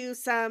get to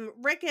some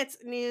Ricketts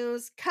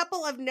news.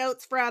 Couple of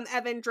notes from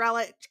Evan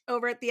Drellich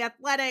over at The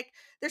Athletic.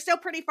 They're still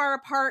pretty far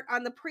apart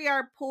on the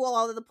pre-arb pool,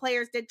 although the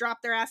players did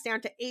drop their ass down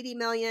to $80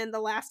 million.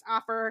 The last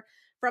offer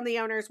from the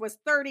owners was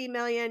 $30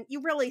 million.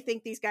 You really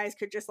think these guys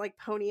could just like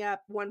pony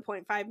up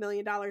 $1.5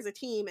 million a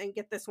team and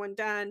get this one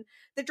done?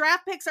 The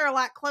draft picks are a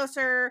lot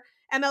closer.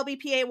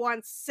 MLBPA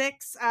wants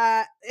 6.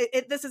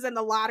 This is in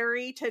the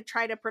lottery to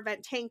try to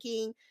prevent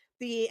tanking.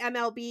 The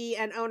MLB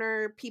and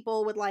owner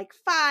people would like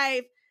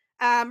 5.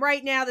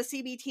 Right now, the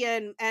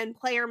CBT and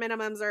player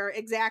minimums are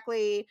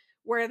exactly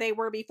where they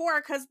were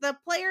before because the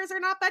players are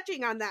not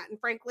budging on that. And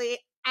frankly,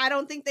 I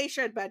don't think they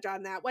should budge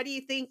on that. What do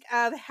you think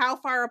of how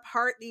far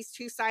apart these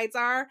two sides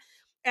are?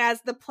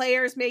 as the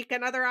players make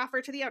another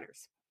offer to the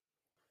owners.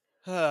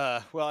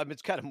 Well, I mean,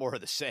 it's kind of more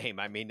of the same.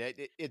 I mean,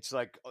 it's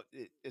like,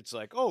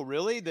 oh,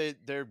 really?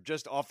 They're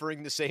just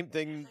offering the same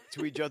thing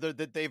to each other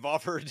that they've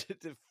offered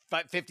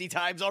 50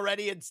 times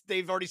already, and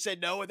they've already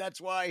said no, and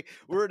that's why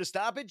we're at a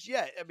stoppage.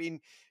 I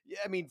mean,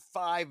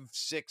 5,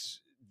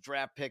 6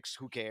 draft picks.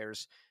 Who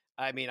cares?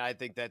 I mean, I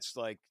think that's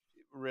like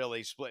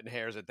really splitting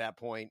hairs at that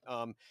point.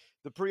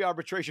 The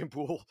pre-arbitration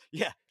pool,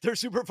 yeah, they're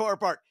super far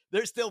apart.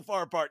 They're still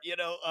far apart.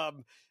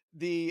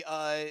 The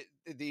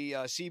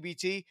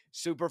CBT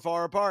super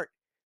far apart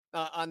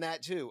on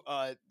that too.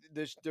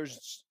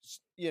 There's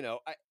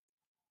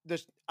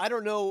I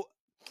don't know.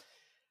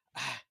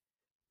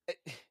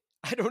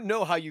 I don't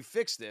know how you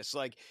fix this.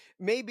 Like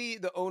maybe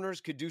the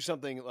owners could do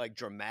something like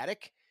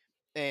dramatic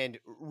and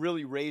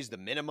really raise the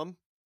minimum.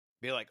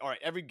 Be like, all right,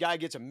 every guy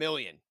gets 1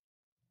 million,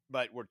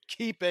 but we're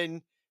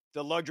keeping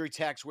the luxury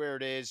tax where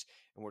it is,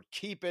 and we're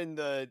keeping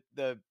the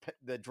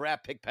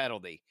draft pick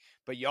penalty,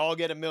 but y'all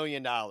get $1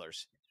 million.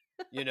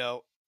 You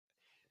know,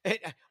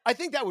 I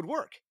think that would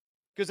work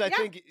because I Yeah.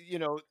 think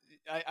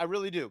I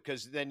really do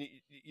because then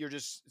you're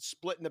just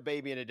splitting the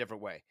baby in a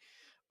different way.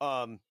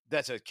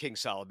 That's a King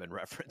Solomon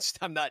reference.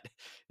 I'm not,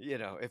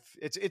 if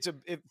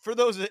if for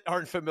those that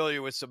aren't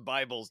familiar with some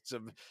Bibles,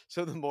 some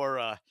of the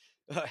more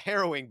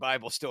harrowing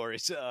Bible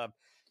stories.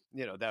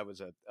 That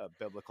was a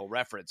biblical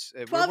reference.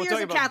 12 We're years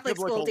talking of about Catholic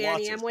school, biblical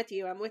Danny. I'm losses. with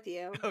you. I'm with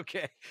you.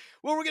 Okay.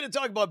 Well, we're going to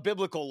talk about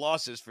biblical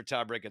losses for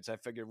Tom Ricketts. I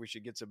figured we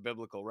should get some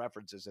biblical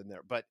references in there.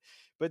 But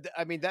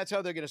I mean, that's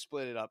how they're going to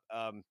split it up.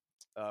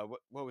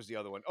 What was the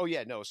other one? Oh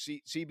yeah, no,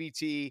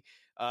 CBT.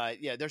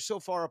 Yeah, they're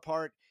so far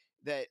apart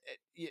that,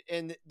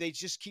 and they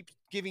just keep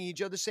giving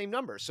each other the same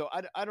number. So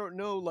I don't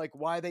know like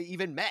why they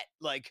even met.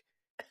 Like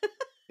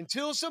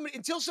until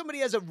somebody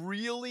has a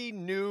really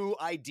new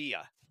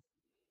idea,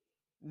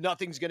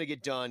 nothing's going to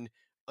get done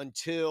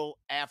until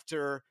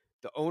after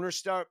the owners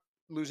start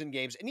losing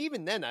games. And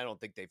even then, I don't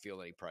think they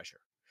feel any pressure.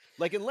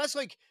 Like, unless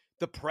like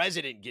the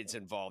president gets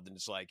involved and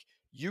it's like,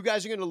 you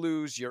guys are going to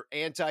lose your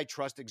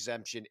antitrust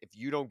exemption. If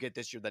you don't get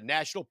this, you're the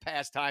national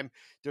pastime.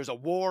 There's a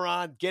war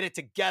on, get it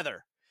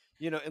together.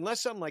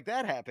 Unless something like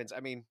that happens, I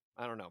mean,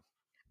 I don't know.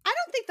 I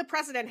don't think the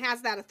president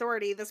has that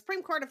authority. The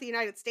Supreme Court of the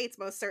United States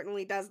most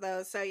certainly does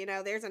those. So,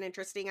 there's an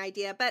interesting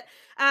idea. But,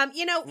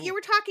 Mm. you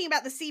were talking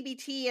about the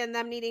CBT and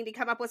them needing to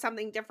come up with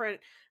something different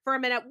for a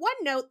minute. One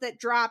note that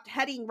dropped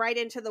heading right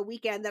into the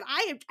weekend that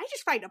I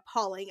just find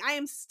appalling. I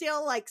am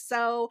still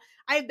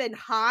I've been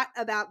hot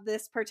about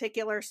this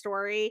particular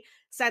story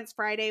since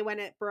Friday when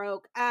it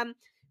broke.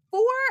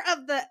 Four of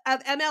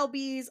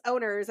MLB's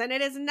owners, and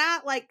it is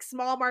not like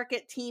small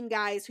market team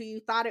guys who you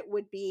thought it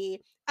would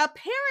be,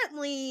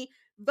 apparently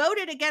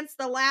voted against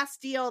the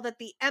last deal that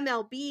the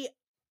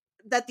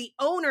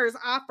owners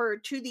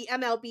offered to the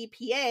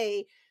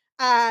MLBPA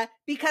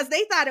because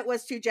they thought it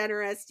was too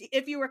generous.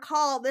 If you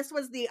recall, this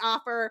was the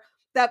offer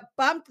that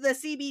bumped the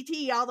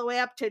CBT all the way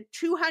up to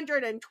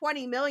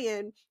 220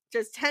 million,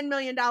 just $10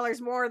 million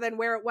more than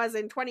where it was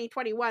in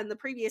 2021. The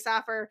previous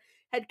offer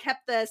had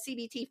kept the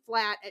CBT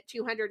flat at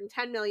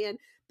 210 million.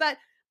 But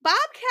Bob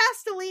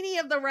Castellini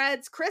of the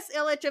Reds, Chris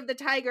Ilitch of the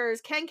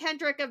Tigers, Ken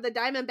Kendrick of the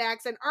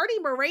Diamondbacks, and Artie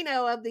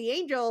Moreno of the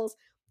Angels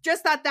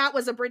just thought that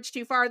was a bridge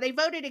too far. They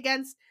voted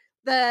against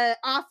the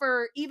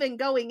offer even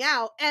going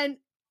out. And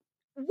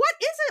what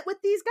is it with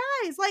these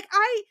guys? Though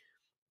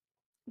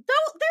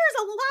there's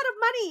a lot of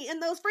money in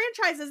those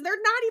franchises, they're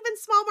not even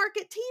small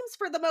market teams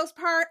for the most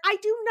part. I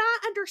do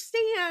not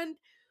understand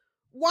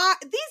why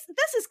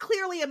this is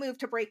clearly a move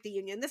to break the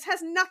union. This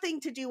has nothing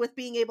to do with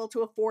being able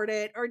to afford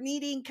it or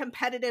needing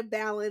competitive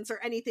balance or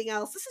anything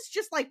else. This is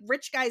just like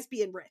rich guys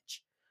being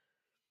rich.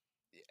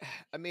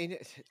 I mean,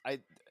 I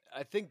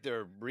think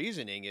their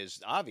reasoning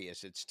is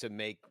obvious. It's to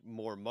make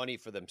more money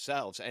for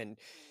themselves, and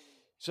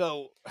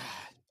so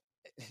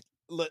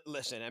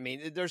listen. I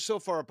mean, they're so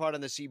far apart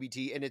on the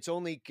CBT, and it's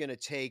only going to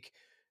take.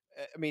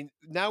 I mean,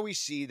 now we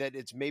see that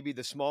it's maybe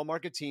the small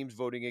market teams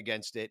voting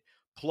against it,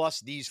 plus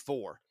these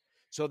four.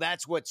 So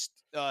that's what's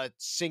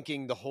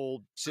sinking the whole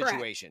Correct.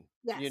 situation.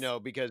 Yes.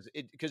 Because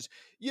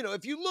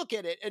if you look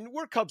at it, and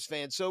we're Cubs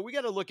fans, so we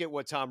got to look at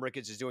what Tom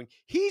Ricketts is doing.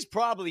 He's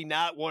probably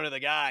not one of the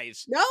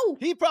guys. No.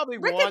 He probably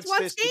Ricketts wants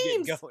wants this to get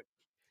games. going.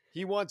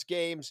 He wants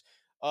games.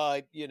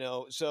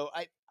 So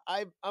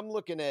I'm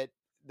looking at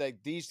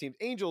like these teams.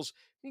 Angels,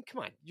 I mean,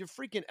 come on, you're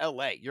freaking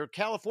LA. You're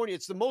California.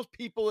 It's the most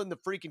people in the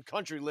freaking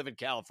country live in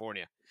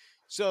California.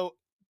 So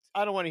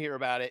I don't want to hear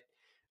about it.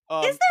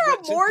 Is there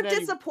a more Cincinnati.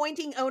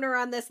 disappointing owner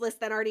on this list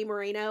than Artie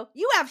Moreno?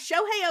 You have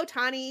Shohei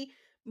Ohtani,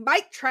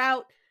 Mike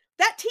Trout.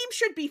 That team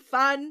should be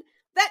fun.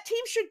 That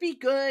team should be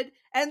good.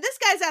 And this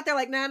guy's out there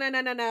like, no, no,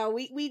 no, no, no.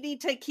 We need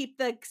to keep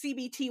the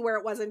CBT where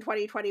it was in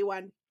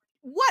 2021.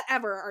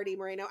 Whatever, Artie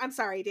Moreno. I'm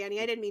sorry,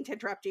 Danny. I didn't mean to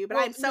interrupt you, but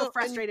Well, I'm so no, and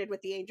frustrated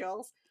with the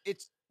Angels.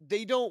 it's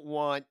they don't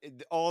want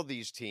all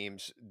these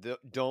teams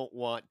don't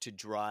want to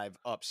drive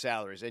up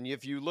salaries. And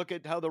if you look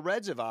at how the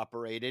Reds have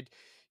operated,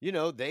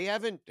 they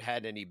haven't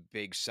had any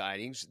big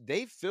signings.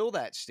 They fill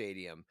that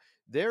stadium.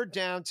 They're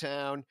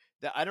downtown.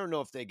 I don't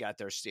know if they got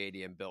their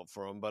stadium built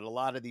for them, but a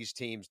lot of these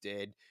teams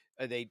did.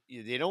 They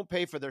don't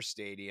pay for their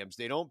stadiums.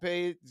 They don't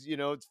pay,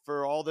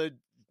 for all the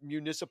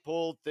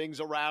municipal things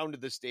around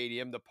the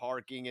stadium, the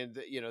parking, and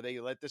they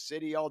let the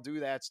city all do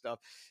that stuff.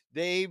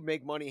 They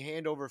make money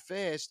hand over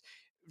fist.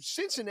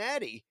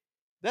 Cincinnati,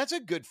 that's a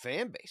good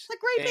fan base, It's a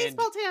great and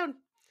baseball town.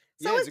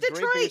 So yeah, is it's a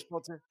great Detroit.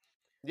 baseball team.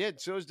 Yeah,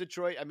 so is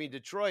Detroit. I mean,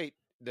 Detroit,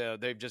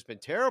 they've just been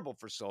terrible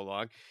for so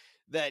long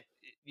that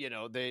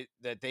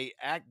they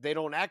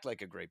don't act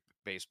like a great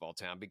baseball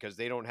town because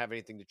they don't have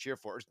anything to cheer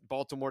for.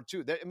 Baltimore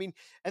too. I mean,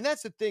 and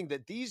that's the thing,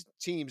 that these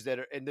teams that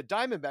are, and the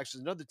Diamondbacks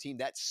is another team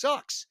that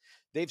sucks.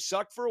 They've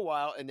sucked for a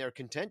while and they're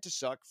content to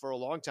suck for a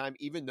long time,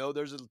 even though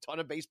there's a ton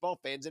of baseball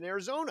fans in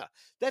Arizona.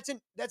 That's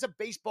a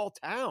baseball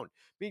town.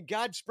 I mean,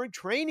 God, spring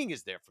training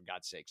is there, for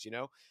God's sakes.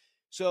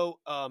 So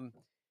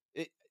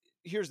it,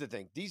 here's the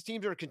thing: these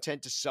teams are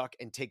content to suck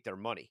and take their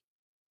money.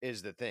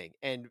 Is the thing,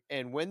 and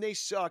when they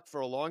suck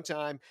for a long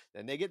time,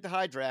 then they get the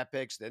high draft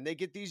picks, then they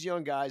get these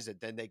young guys that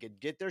then they could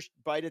get their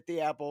bite at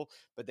the apple,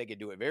 but they could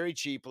do it very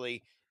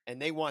cheaply,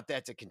 and they want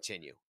that to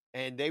continue.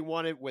 And they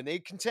want it, when they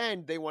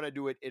contend, they want to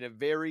do it in a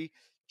very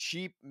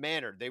cheap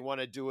manner. They want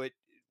to do it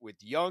with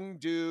young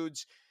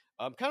dudes,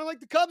 kind of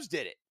like the Cubs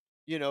did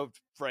it.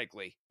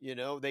 Frankly,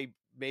 they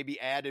maybe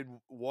added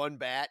one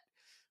bat,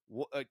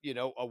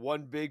 a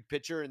one big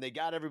pitcher, and they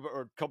got everybody,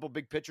 or a couple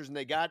big pitchers, and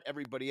they got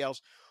everybody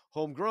else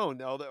homegrown,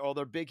 all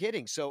their big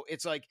hitting. So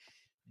it's like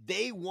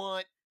they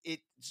want it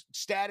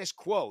status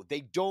quo.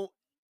 They don't.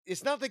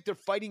 It's not like they're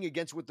fighting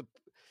against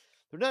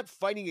they're not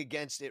fighting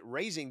against it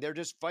raising. They're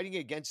just fighting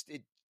against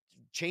it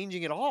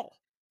changing at all.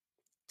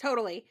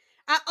 Totally.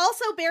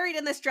 Also buried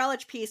in this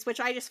Drellich piece, which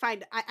I just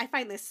I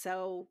find this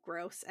so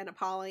gross and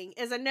appalling,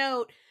 is a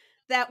note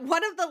that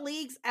one of the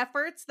league's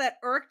efforts that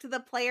irked the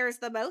players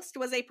the most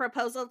was a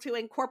proposal to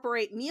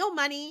incorporate meal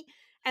money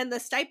and the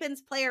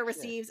stipends player Yeah.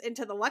 receives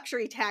into the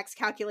luxury tax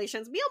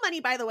calculations. Meal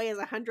money, by the way, is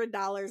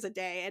 $100 a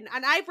day. And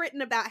I've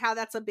written about how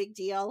that's a big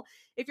deal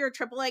if you're a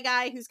AAA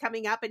guy who's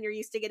coming up and you're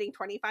used to getting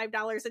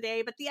 $25 a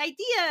day. But the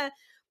idea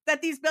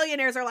that these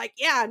billionaires are like,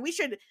 yeah, and we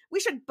should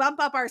bump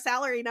up our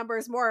salary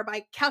numbers more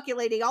by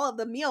calculating all of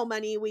the meal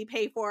money we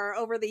pay for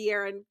over the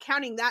year and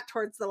counting that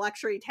towards the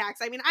luxury tax.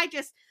 I mean,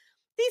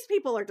 these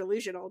people are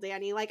delusional,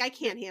 Danny. Like, I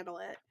can't handle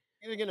it.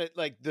 You're gonna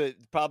like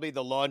probably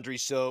the laundry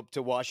soap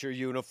to wash your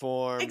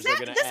uniforms. They're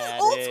Exactly. gonna This is add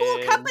old school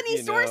in, company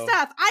store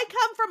stuff. I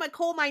come from a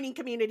coal mining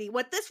community.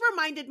 What this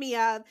reminded me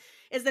of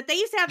is that they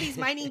used to have these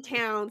mining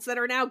towns that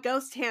are now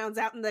ghost towns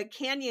out in the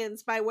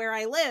canyons by where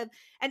I live.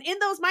 And in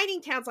those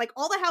mining towns, like,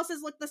 all the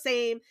houses look the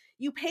same.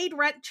 You paid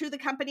rent to the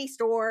company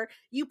store.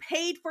 You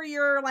paid for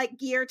your like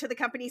gear to the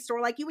company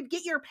store. Like, you would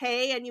get your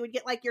pay and you would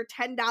get like your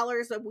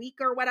 $10 a week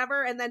or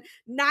whatever. And then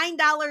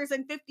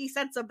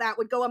 $9.50 of that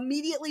would go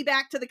immediately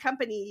back to the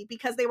company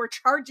because they were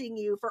charging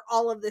you for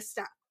all of this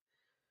stuff.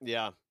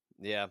 Yeah,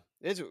 yeah,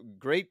 it's a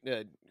great,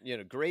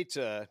 great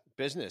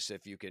business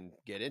if you can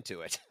get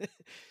into it.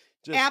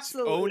 Just own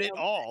Absolutely it over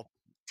it. all.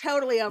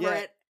 Totally over Yeah,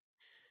 it.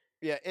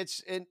 yeah.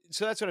 And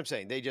so that's what I'm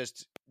saying. They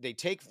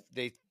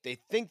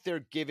think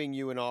they're giving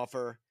you an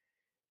offer,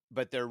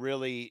 but they're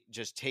really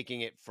just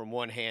taking it from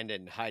one hand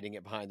and hiding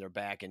it behind their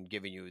back and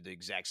giving you the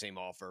exact same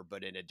offer,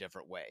 but in a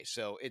different way.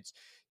 So it's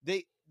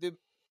they the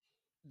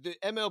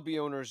MLB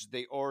owners,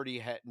 they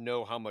already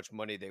know how much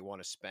money they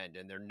want to spend,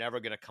 and they're never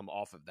going to come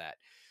off of that.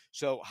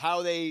 So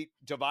how they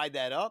divide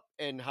that up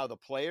and how the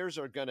players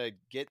are going to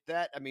get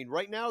that, I mean,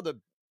 right now the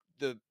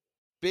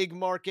big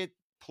market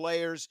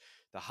players,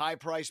 the high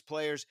price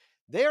players,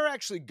 they're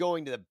actually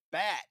going to the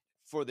bat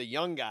for the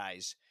young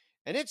guys,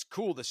 and it's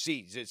cool to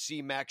see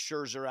Max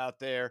Scherzer out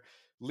there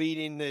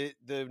leading the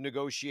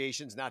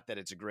negotiations. Not that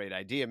it's a great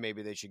idea.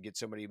 Maybe they should get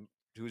somebody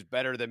who's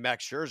better than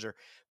Max Scherzer,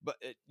 but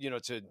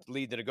to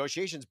lead the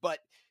negotiations. But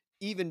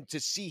even to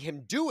see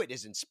him do it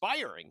is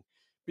inspiring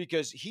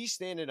because he's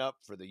standing up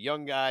for the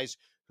young guys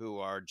who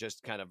are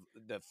just kind of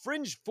the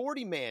fringe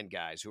 40-man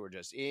guys who are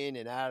just in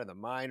and out of the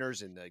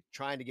minors and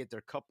trying to get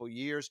their couple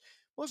years.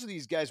 Most of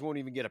these guys won't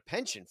even get a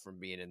pension from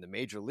being in the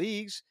major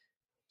leagues.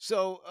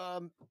 So,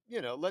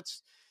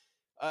 let's.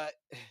 Uh,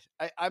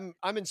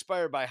 I'm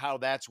inspired by how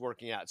that's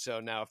working out. So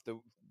now, if the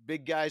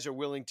big guys are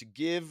willing to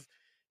give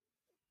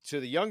to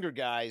the younger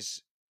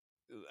guys,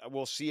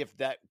 we'll see if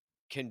that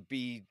can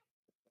be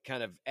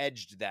kind of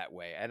edged that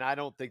way. And I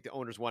don't think the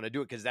owners want to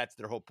do it because that's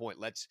their whole point.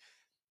 Let's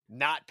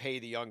not pay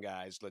the young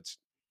guys.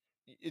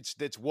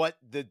 That's what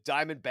the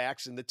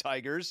Diamondbacks and the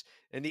Tigers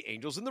and the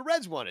Angels and the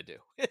Reds want to do.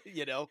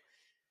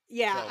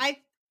 Yeah, So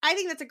I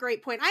think that's a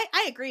great point.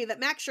 I agree that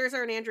Max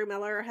Scherzer and Andrew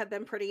Miller have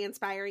been pretty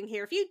inspiring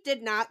here. If you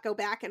did not go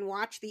back and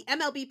watch the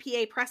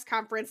MLBPA press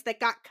conference that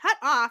got cut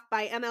off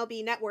by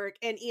MLB Network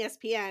and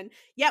ESPN,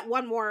 yet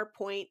one more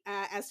point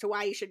as to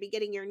why you should be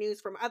getting your news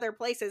from other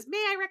places.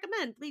 May I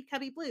recommend Bleed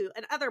Cubby Blue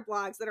and other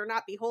blogs that are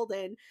not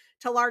beholden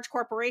to large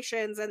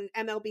corporations and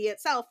MLB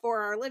itself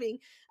for our living.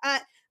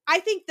 I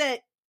think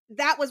that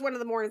that was one of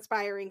the more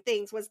inspiring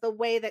things, was the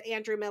way that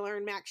Andrew Miller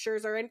and Max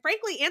Scherzer and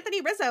frankly Anthony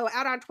Rizzo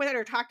out on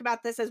Twitter talked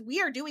about this as, we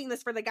are doing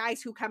this for the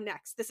guys who come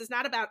next. This is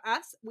not about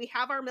us. We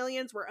have our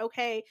millions. We're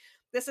okay.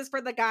 This is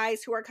for the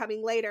guys who are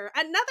coming later.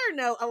 Another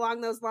note along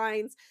those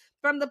lines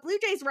from the Blue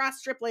Jays' Ross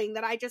Stripling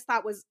that I just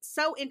thought was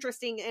so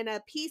interesting in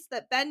a piece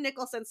that Ben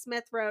Nicholson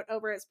Smith wrote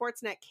over at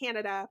Sportsnet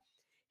Canada.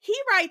 He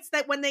writes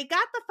that when they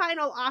got the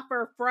final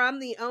offer from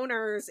the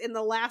owners in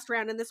the last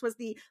round, and this was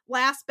the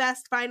last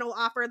best final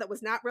offer that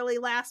was not really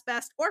last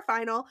best or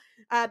final,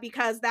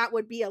 because that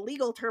would be a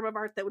legal term of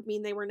art that would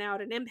mean they were now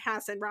at an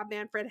impasse, and Rob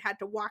Manfred had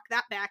to walk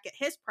that back at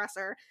his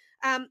presser.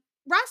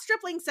 Ross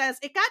Stripling says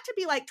it got to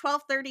be like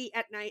 12:30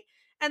 at night,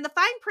 and the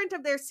fine print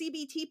of their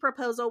CBT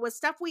proposal was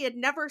stuff we had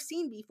never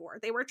seen before.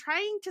 They were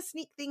trying to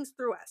sneak things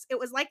through us. It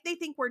was like they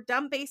think we're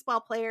dumb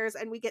baseball players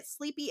and we get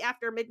sleepy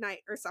after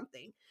midnight or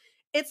something.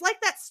 It's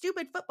like that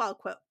stupid football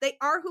quote. They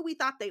are who we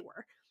thought they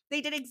were. They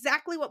did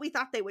exactly what we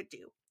thought they would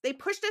do. They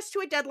pushed us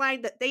to a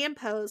deadline that they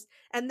imposed,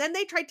 and then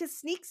they tried to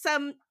sneak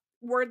some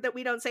word that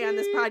we don't say on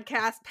this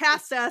podcast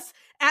past us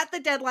at the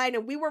deadline,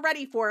 and we were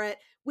ready for it.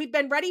 We've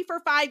been ready for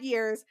 5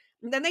 years.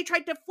 And then they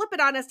tried to flip it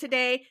on us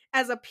today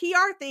as a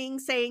PR thing,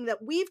 saying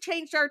that we've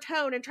changed our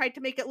tone and tried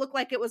to make it look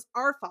like it was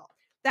our fault.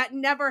 That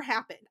never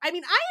happened. I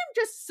mean, I am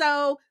just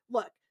so,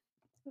 look,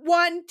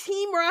 one,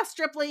 team Ross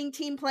Stripling,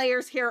 team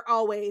players here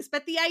always.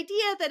 But the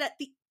idea that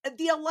at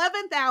the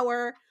 11th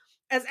hour,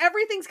 as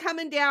everything's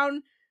coming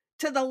down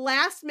to the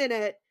last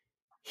minute,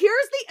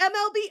 here's the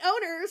MLB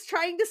owners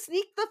trying to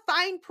sneak the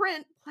fine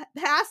print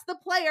past the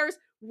players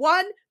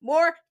one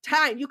more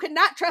time. You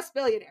cannot trust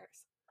billionaires.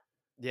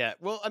 Yeah.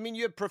 Well, I mean,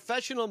 you have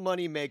professional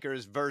money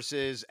makers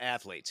versus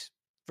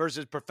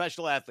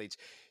professional athletes.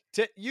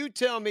 You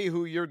tell me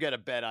who you're going to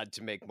bet on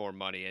to make more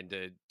money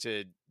and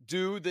to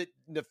do the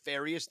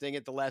nefarious thing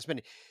at the last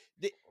minute.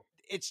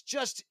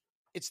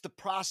 It's the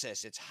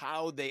process. It's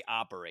how they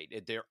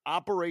operate. They're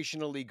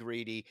operationally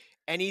greedy.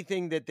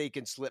 Anything that they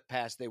can slip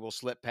past, they will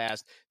slip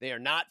past. They are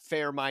not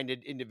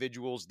fair-minded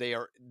individuals. They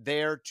are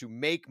there to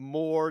make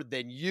more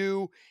than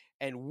you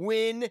and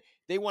win.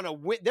 They want to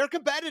win. They're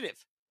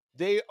competitive.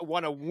 They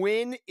want to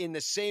win in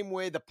the same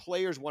way the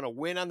players want to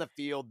win on the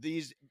field.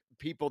 These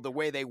people, the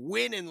way they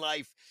win in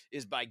life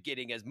is by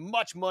getting as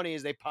much money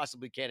as they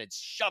possibly can and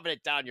shoving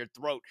it down your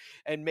throat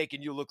and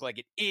making you look like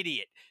an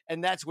idiot.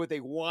 And that's what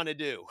they want to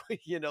do.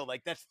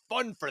 Like that's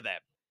fun for them.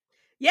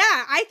 Yeah,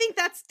 I think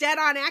that's dead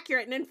on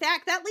accurate. And in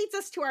fact, that leads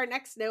us to our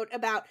next note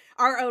about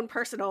our own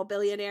personal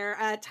billionaire,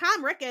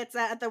 Tom Ricketts,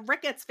 the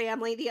Ricketts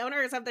family, the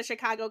owners of the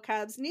Chicago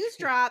Cubs. News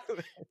drop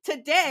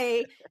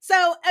today.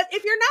 So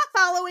if you're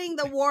not following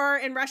the war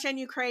in Russia and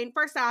Ukraine,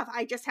 first off,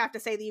 I just have to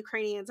say the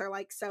Ukrainians are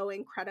like so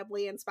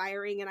incredibly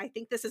inspiring. And I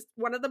think this is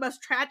one of the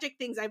most tragic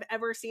things I've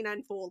ever seen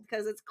unfold,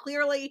 because it's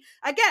clearly,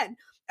 again,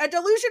 a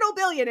delusional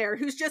billionaire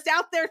who's just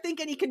out there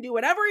thinking he can do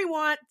whatever he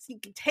wants. He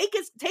can take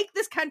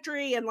this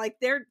country, and like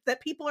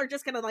that people are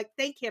just going to like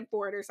thank him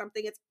for it or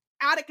something. It's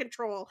out of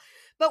control.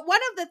 But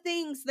one of the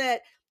things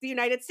that the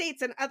United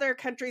States and other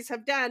countries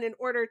have done in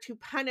order to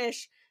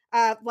punish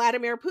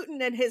Vladimir Putin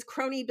and his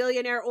crony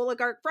billionaire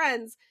oligarch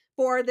friends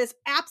for this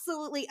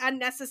absolutely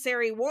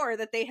unnecessary war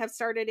that they have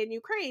started in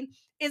Ukraine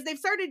is they've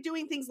started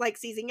doing things like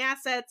seizing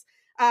assets.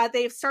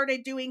 They've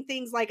started doing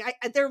things like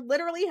there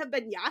literally have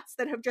been yachts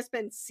that have just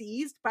been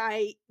seized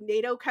by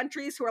NATO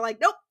countries who are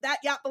like, nope, that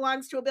yacht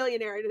belongs to a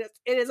billionaire.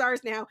 It is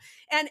ours now.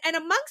 And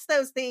amongst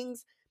those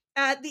things,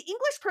 the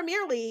English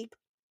Premier League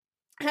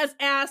has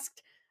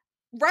asked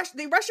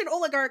the Russian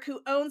oligarch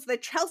who owns the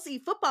Chelsea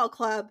Football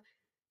Club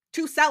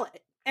to sell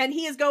it. And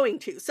he is going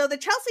to. So the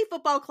Chelsea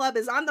Football Club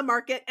is on the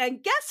market.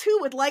 And guess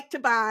who would like to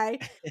buy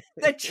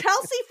the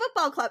Chelsea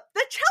Football Club?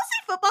 The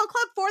Chelsea Football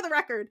Club, for the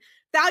record,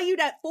 valued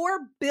at $4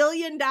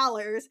 billion.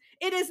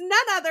 It is none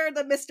other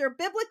than Mr.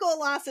 Biblical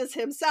Losses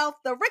himself.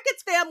 The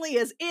Ricketts family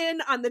is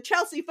in on the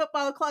Chelsea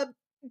Football Club.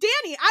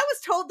 Danny, I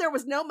was told there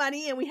was no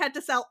money and we had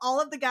to sell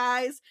all of the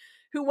guys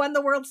who won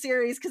the World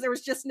Series because there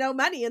was just no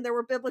money and there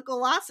were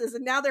biblical losses.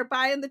 And now they're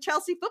buying the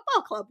Chelsea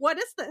Football Club. What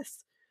is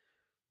this?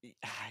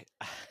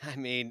 I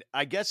mean,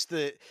 I guess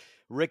the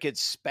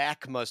Ricketts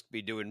SPAC must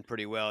be doing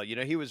pretty well.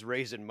 He was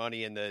raising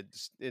money in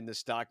the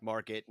stock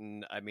market,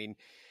 and I mean,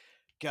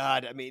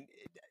 God, I mean,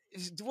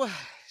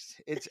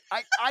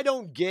 I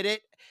don't get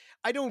it.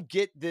 I don't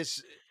get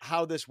this,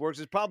 how this works.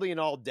 It's probably an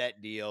all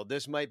debt deal.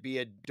 This might be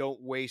a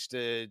don't waste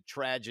a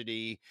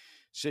tragedy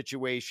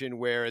situation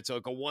where it's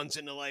like a once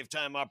in a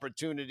lifetime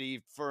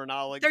opportunity for an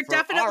oligarch.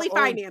 They're definitely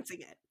financing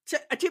it.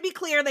 To be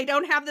clear, they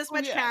don't have this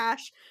much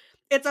cash.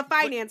 It's a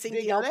financing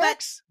deal,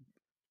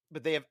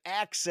 but they have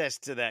access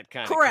to that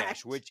kind of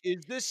cash, which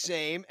is the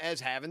same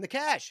as having the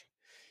cash,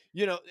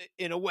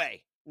 in a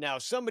way. Now,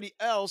 somebody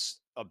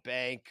else, a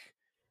bank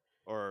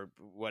or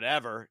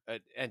whatever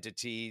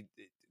entity,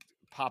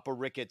 Papa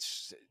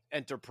Ricketts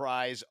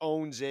Enterprise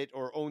owns it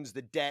or owns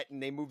the debt,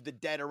 and they move the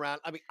debt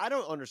around. I mean, I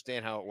don't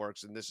understand how it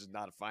works, and this is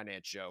not a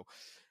finance show.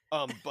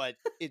 But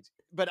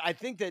I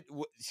think that,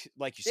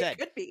 like you said, it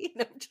could be.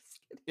 No, just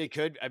kidding. It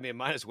could. I mean, it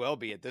might as well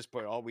be at this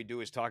point. All we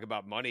do is talk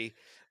about money,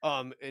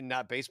 and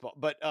not baseball.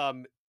 But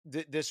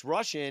this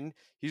Russian,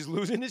 he's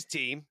losing his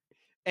team.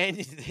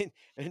 And,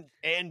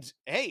 and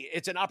hey,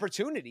 it's an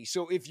opportunity.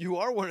 So if you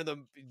are one of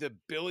the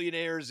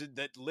billionaires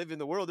that live in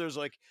the world, there's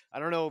like, I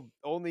don't know,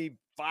 only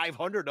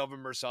 500 of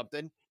them or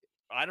something.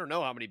 I don't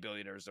know how many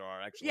billionaires there are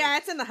actually. Yeah,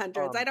 it's in the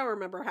hundreds. Um, I don't it's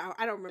remember in how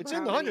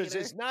the many hundreds.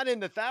 either. It's not in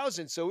the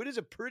thousands. So it is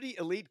a pretty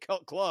elite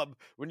club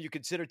when you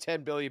consider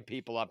 10 billion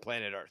people on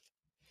planet Earth.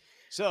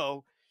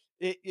 So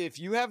if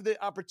you have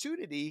the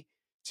opportunity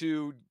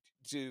to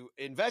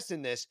invest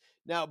in this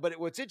now, but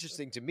what's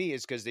interesting to me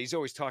is because he's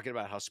always talking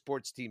about how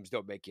sports teams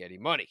don't make you any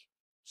money.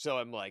 So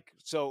I'm like,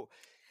 so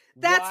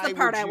That's the why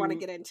part would I want to you?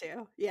 get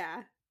into.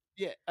 Yeah.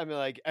 Yeah, I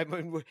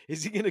mean,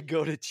 is he gonna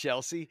go to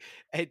Chelsea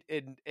and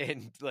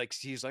like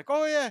he's like,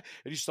 oh yeah,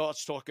 and he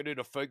starts talking in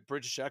a fake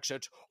British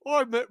accent.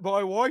 I met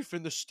my wife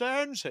in the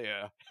stands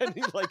here, and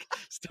he like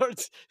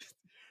starts.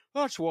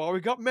 That's why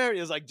we got married.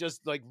 It's like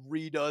just like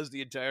redoes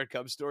the entire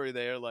Cubs story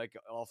there, like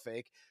all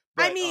fake.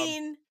 I But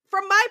mean,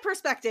 from my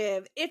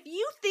perspective, if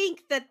you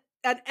think that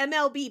an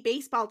MLB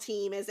baseball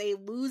team is a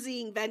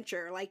losing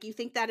venture, like you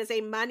think that is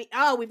a money,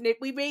 oh,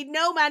 we made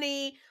no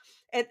money.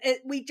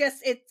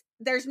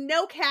 There's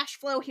no cash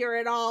flow here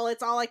at all.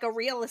 It's all like a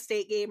real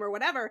estate game or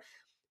whatever.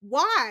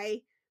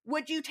 Why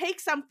would you take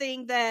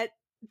something that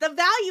the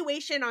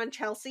valuation on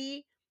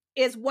Chelsea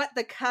is what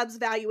the Cubs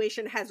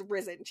valuation has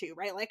risen to,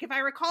 right? Like if I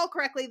recall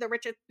correctly, the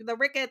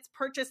Ricketts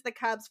purchased the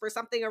Cubs for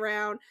something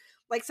around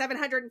like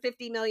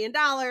 $750 million.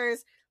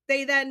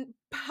 They then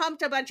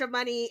pumped a bunch of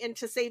money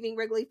into saving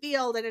Wrigley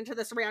Field and into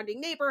the surrounding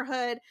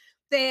neighborhood.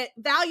 The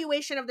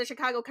valuation of the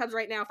Chicago Cubs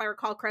right now, if I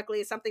recall correctly,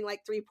 is something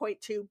like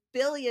 $3.2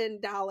 billion.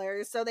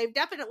 So they've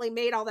definitely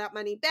made all that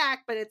money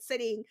back, but it's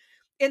sitting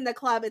in the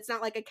club. It's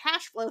not like a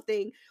cash flow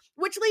thing,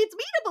 which leads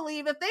me to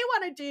believe if they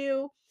want to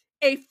do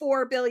a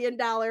 $4 billion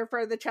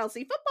for the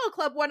Chelsea Football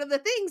Club, one of the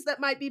things that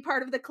might be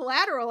part of the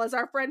collateral, as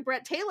our friend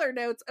Brett Taylor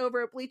notes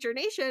over at Bleacher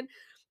Nation,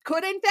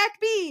 could in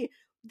fact be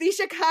the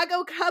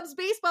Chicago Cubs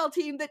baseball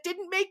team that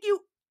didn't make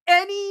you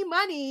any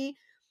money.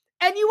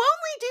 And you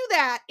only do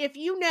that if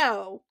you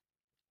know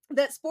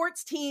that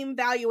sports team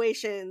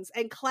valuations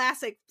and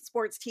classic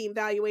sports team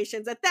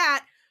valuations at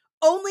that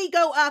only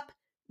go up,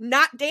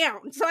 not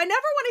down. So I never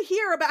want to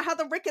hear about how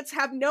the Ricketts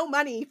have no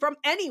money from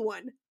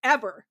anyone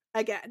ever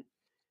again.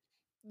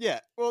 yeah,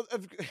 well,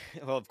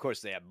 well, of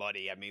course they have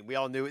money. I mean, we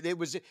all knew it. It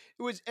was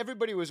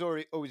everybody was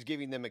always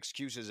giving them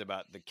excuses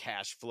about the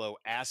cash flow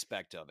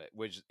aspect of it,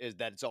 which is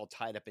that it's all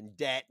tied up in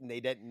debt,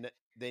 and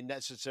they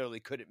necessarily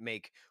couldn't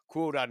make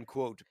quote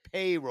unquote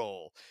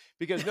payroll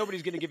because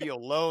nobody's going to give you a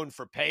loan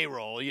for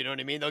payroll. You know what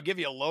I mean? They'll give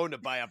you a loan to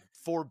buy a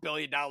 $4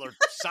 billion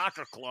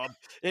soccer club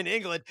in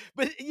England,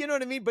 but you know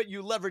what I mean. But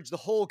you leverage the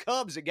whole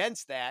Cubs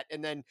against that,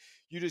 and then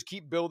you just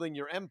keep building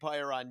your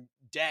empire on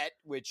debt,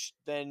 which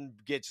then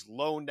gets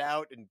loaned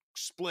out and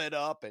split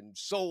up and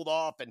sold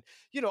off. And,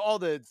 all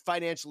the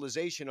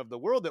financialization of the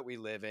world that we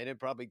live in, and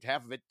probably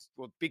half of it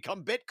will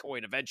become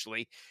Bitcoin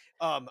eventually.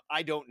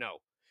 I don't know.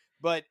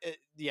 But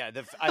yeah,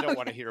 I don't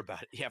want to Okay. hear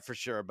about it. Yeah, for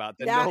sure. About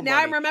the Now, no now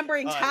I'm money.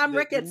 remembering Tom The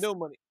Ricketts' no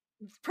money.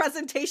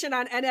 presentation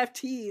on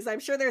NFTs.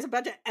 I'm sure there's a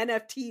bunch of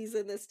NFTs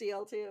in this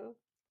deal too.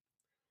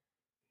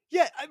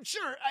 Yeah, I'm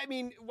sure. I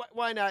mean,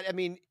 why not? I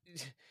mean,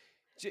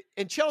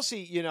 and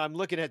Chelsea, I'm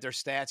looking at their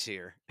stats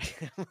here.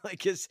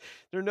 Like,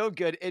 they're no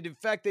good. And in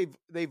fact,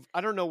 they've I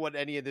don't know what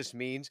any of this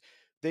means.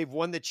 They've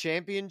won the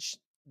Champions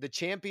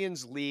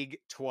League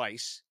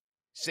twice,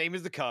 same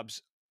as the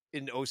Cubs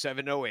in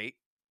 07, 08.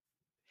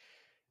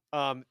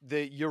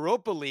 The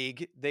Europa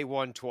League they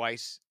won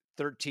twice,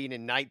 13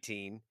 and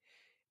 19,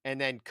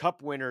 and then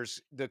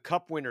the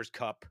Cup Winners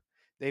Cup,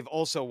 they've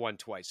also won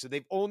twice. So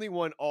they've only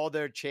won all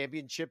their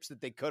championships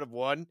that they could have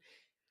won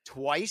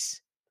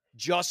twice,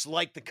 just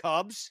like the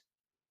Cubs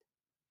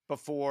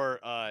before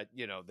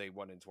they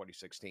won in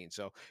 2016.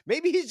 So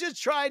maybe he's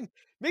just trying,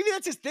 maybe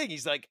that's his thing.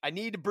 He's like, I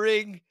need to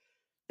bring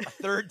a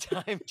third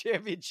time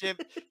championship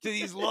to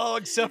these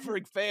long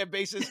suffering fan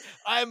bases.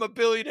 I am a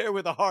billionaire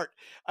with a heart.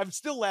 I'm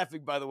still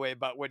laughing, by the way,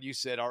 about when you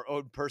said our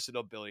own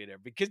personal billionaire,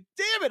 because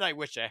damn it, I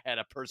wish I had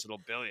a personal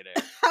billionaire.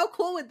 How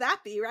cool would that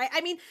be, right? I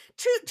mean,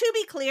 to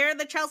be clear,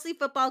 the Chelsea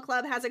Football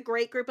Club has a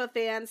great group of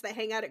fans that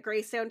hang out at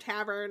Greystone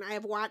Tavern. I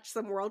have watched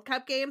some World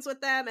Cup games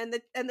with them, and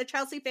the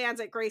Chelsea fans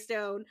at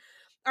Greystone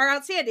are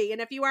outstanding.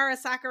 And if you are a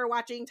soccer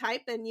watching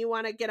type and you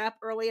want to get up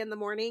early in the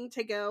morning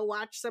to go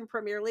watch some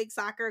Premier League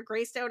soccer,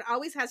 Greystone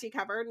always has you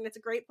covered, and it's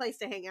a great place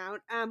to hang out.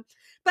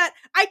 But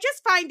I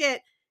just find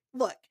it,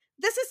 look,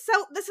 this is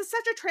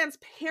such a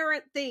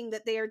transparent thing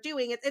that they are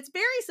doing. It's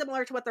very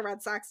similar to what the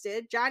Red Sox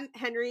did. John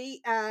Henry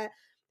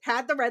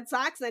had the Red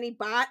Sox, then he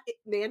bought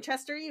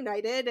Manchester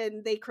United,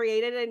 and they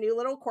created a new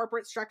little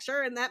corporate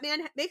structure, and that man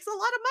makes a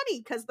lot of money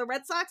because the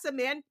Red Sox and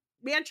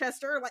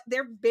Manchester, like,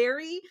 they're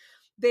very,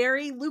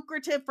 very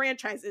lucrative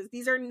franchises.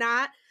 These are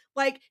not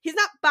like, he's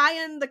not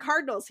buying the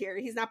Cardinals here.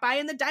 He's not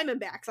buying the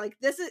Diamondbacks. Like,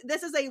 this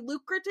is a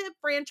lucrative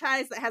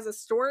franchise that has a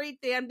storied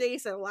fan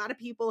base and a lot of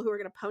people who are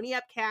going to pony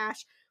up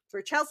cash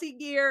for Chelsea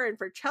gear and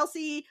for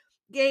Chelsea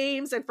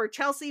games and for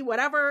Chelsea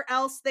whatever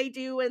else they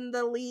do in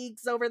the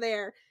leagues over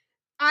there.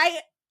 I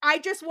I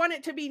just want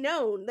it to be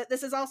known that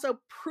this is also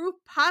proof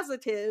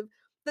positive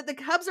that the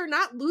Cubs are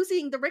not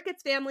losing the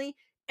Ricketts family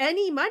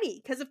any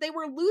money. Because if they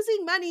were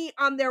losing money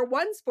on their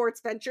one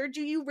sports venture,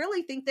 do you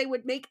really think they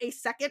would make a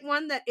second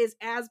one that is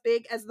as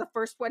big as the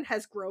first one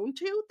has grown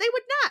to? They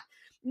would not.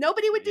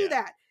 Nobody would do Yeah.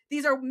 that.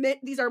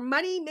 These are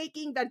money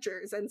making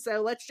ventures, and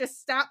so let's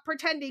just stop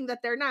pretending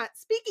that they're not.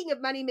 Speaking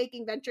of money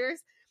making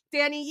ventures,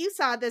 Danny, you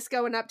saw this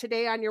going up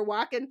today on your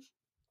walk, and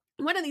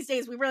one of these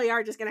days we really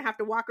are just going to have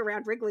to walk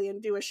around Wrigley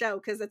and do a show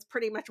because that's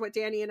pretty much what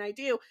Danny and I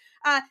do.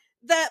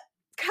 The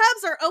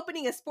Cubs are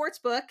opening a sports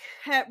book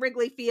at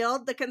Wrigley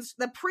Field.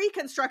 The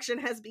pre-construction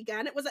has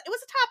begun. It was a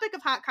topic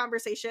of hot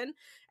conversation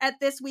at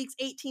this week's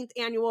 18th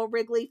annual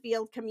Wrigley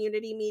Field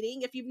community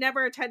meeting. If you've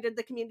never attended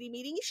the community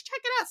meeting, you should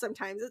check it out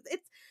sometimes.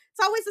 It's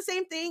always the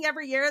same thing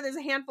every year. There's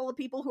a handful of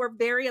people who are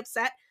very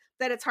upset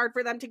that it's hard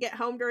for them to get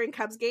home during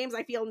Cubs games.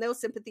 I feel no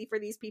sympathy for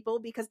these people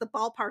because the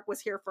ballpark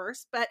was here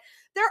first. But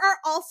there are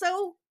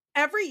also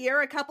every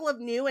year a couple of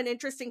new and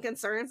interesting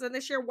concerns. And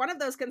this year, one of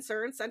those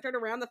concerns centered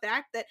around the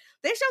fact that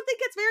they just don't think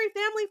it's very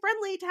family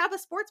friendly to have a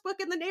sports book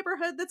in the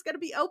neighborhood that's going to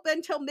be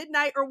open till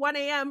midnight or 1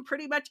 a.m.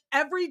 pretty much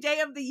every day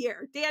of the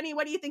year. Danny,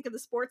 what do you think of the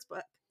sports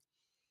book?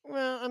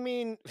 Well, I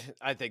mean,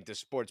 I think the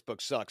sports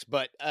book sucks,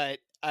 but I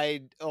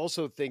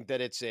also think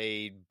that it's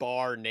a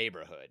bar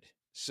neighborhood.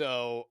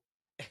 So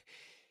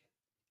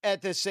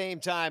at the same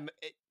time,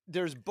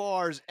 there's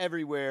bars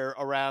everywhere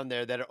around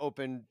there that are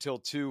open till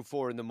 2,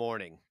 4 in the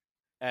morning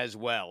as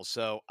well.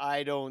 So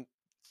I don't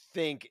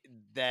think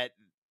that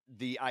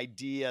the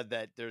idea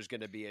that there's going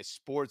to be a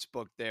sports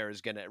book there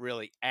is going to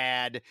really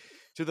add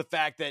to the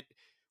fact that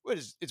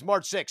it's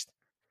March 6th.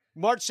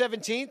 March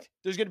 17th,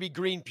 there's going to be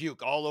green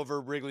puke all over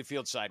Wrigley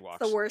Field It's the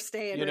sidewalks. worst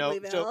day in So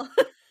Wrigleyville.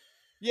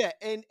 yeah,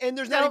 and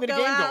there's not Don't even a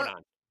go game going out.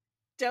 on.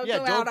 Don't Yeah,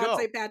 go don't out on go.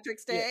 St.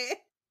 Patrick's Yeah, Day.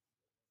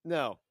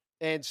 no.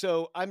 And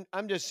so I'm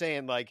just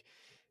saying, like,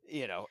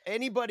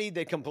 anybody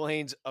that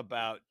complains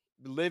about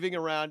living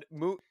around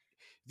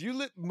if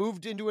you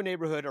moved into a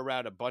neighborhood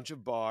around a bunch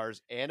of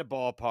bars and a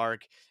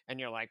ballpark and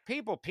you're like,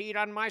 people peed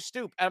on my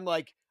stoop, I'm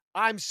like,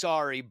 I'm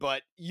sorry,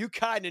 but you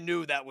kind of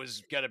knew that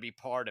was going to be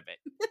part of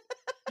it.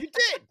 You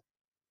did.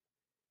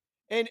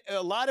 And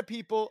a lot of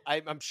people,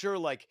 I'm sure,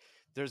 like,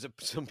 there's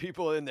some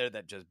people in there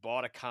that just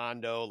bought a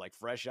condo, like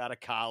fresh out of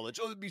college.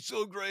 Oh, it'd be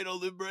so great. I'll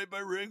live right by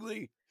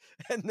Wrigley.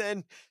 And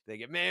then they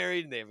get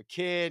married and they have a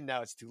kid.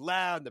 Now it's too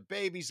loud and the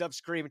baby's up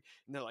screaming.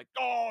 And they're like,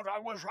 oh, I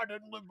wish I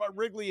didn't live by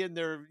Wrigley. And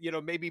they're,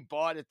 maybe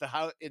bought at the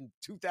house in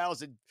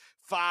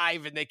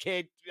 2005 and they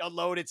can't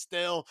unload it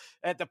still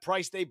at the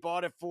price they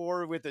bought it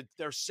for with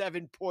their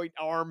 7-point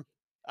arm.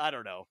 I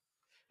don't know.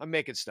 I'm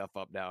making stuff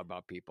up now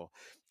about people,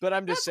 but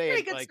I'm just That's a pretty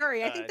saying, good like,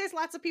 story. I think there's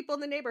lots of people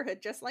in the neighborhood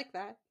just like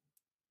that.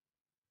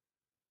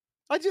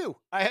 I do.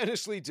 I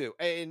honestly do.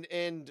 I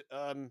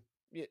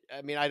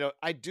mean, I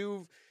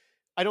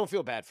don't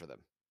feel bad for them.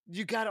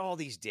 You got all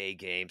these day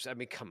games. I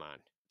mean, come on.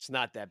 It's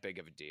not that big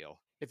of a deal.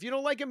 If you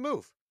don't like it,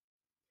 move.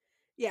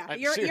 Yeah, I'm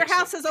your house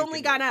seriously, has you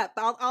only can gone move.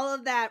 up. All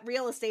of that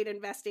real estate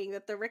investing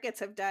that the Ricketts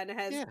have done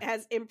Yeah.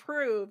 has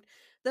improved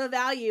the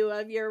value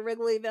of your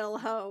Wrigleyville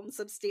home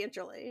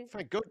substantially.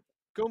 Fine.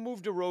 Go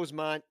move to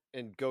Rosemont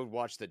and go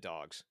watch the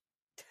dogs.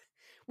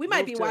 We might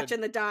Move be to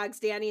watching the dogs,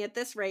 Danny, at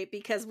this rate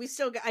because we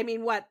still got, I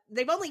mean, what?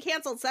 They've only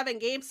canceled 7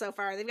 games so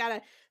far. They've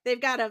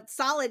got a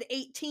solid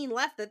 18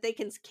 left that they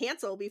can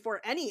cancel before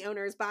any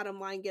owner's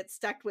bottom line gets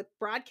stuck with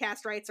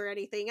broadcast rights or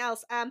anything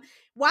else.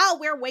 While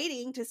we're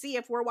waiting to see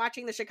if we're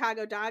watching the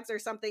Chicago Dogs or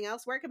something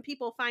else, where can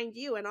people find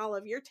you and all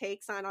of your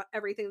takes on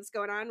everything that's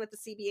going on with the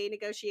CBA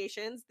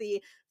negotiations,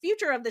 the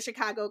future of the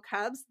Chicago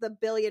Cubs, the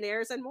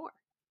billionaires, and more?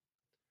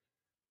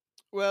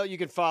 Well, you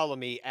can follow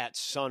me at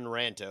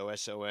Sonranto,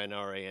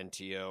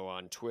 SONRANTO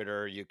on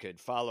Twitter. You could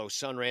follow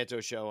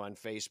Sonranto Show on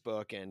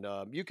Facebook,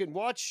 and you can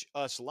watch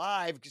us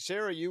live.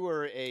 Sarah, you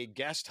were a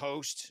guest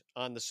host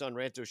on the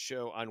Sonranto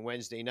Show on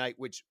Wednesday night,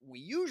 which we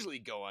usually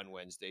go on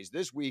Wednesdays.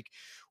 This week,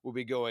 we'll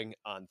be going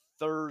on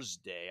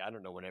Thursday. I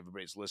don't know when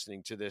everybody's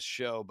listening to this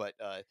show, but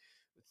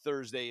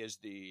Thursday is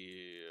I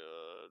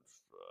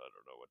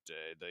don't know what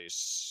day,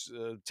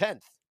 the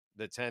 10th.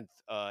 The 10th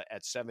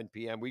at 7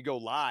 p.m. We go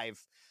live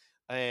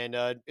and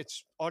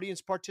it's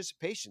audience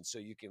participation, so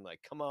you can like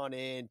come on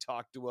in,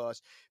 talk to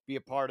us, be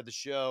a part of the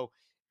show,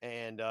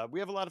 and we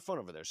have a lot of fun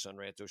over there.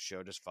 Sunranto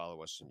Show, just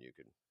follow us and you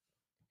can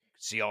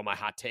see all my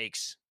hot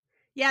takes.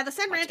 Yeah, the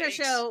San Hot Ranto takes.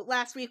 show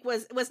last week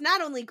was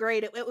not only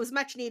great, it was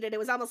much needed. It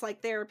was almost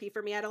like therapy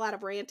for me. I had a lot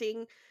of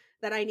ranting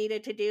that I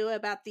needed to do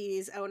about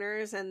these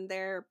owners and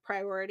their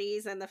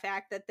priorities and the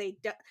fact that they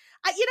do,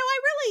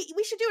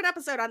 we should do an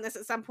episode on this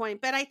at some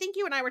point, but I think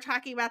you and I were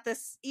talking about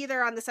this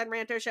either on the San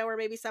Ranto show or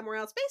maybe somewhere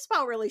else.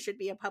 Baseball really should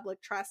be a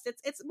public trust.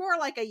 It's more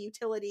like a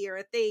utility or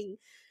a thing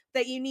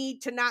that you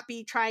need to not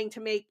be trying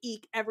to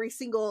eke every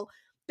single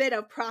bit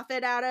of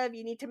profit out of.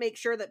 You need to make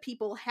sure that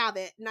people have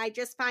it. And I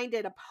just find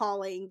it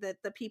appalling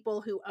that the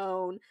people who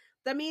own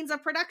the means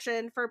of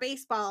production for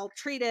baseball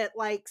treat it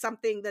like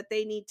something that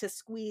they need to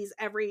squeeze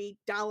every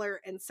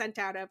dollar and cent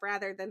out of,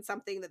 rather than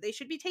something that they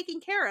should be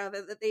taking care of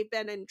and that they've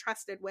been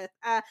entrusted with.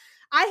 I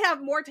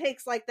have more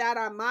takes like that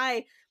on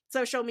my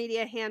social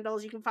media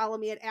handles. You can follow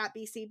me at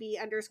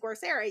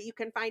BCB_Sarah. You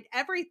can find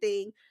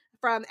everything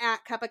from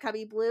at Cup of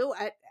Cubby Blue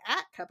at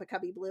Cup of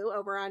Cubby Blue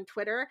over on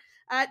Twitter.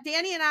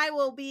 Danny and I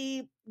will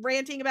be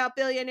ranting about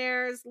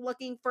billionaires,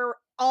 looking for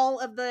all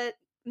of the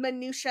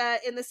minutia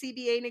in the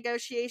CBA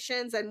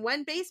negotiations and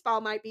when baseball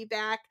might be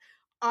back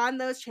on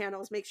those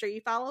channels. Make sure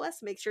you follow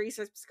us. Make sure you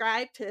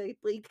subscribe to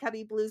Bleed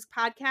Cubby Blues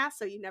podcast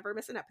so you never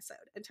miss an episode.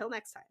 Until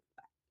next time.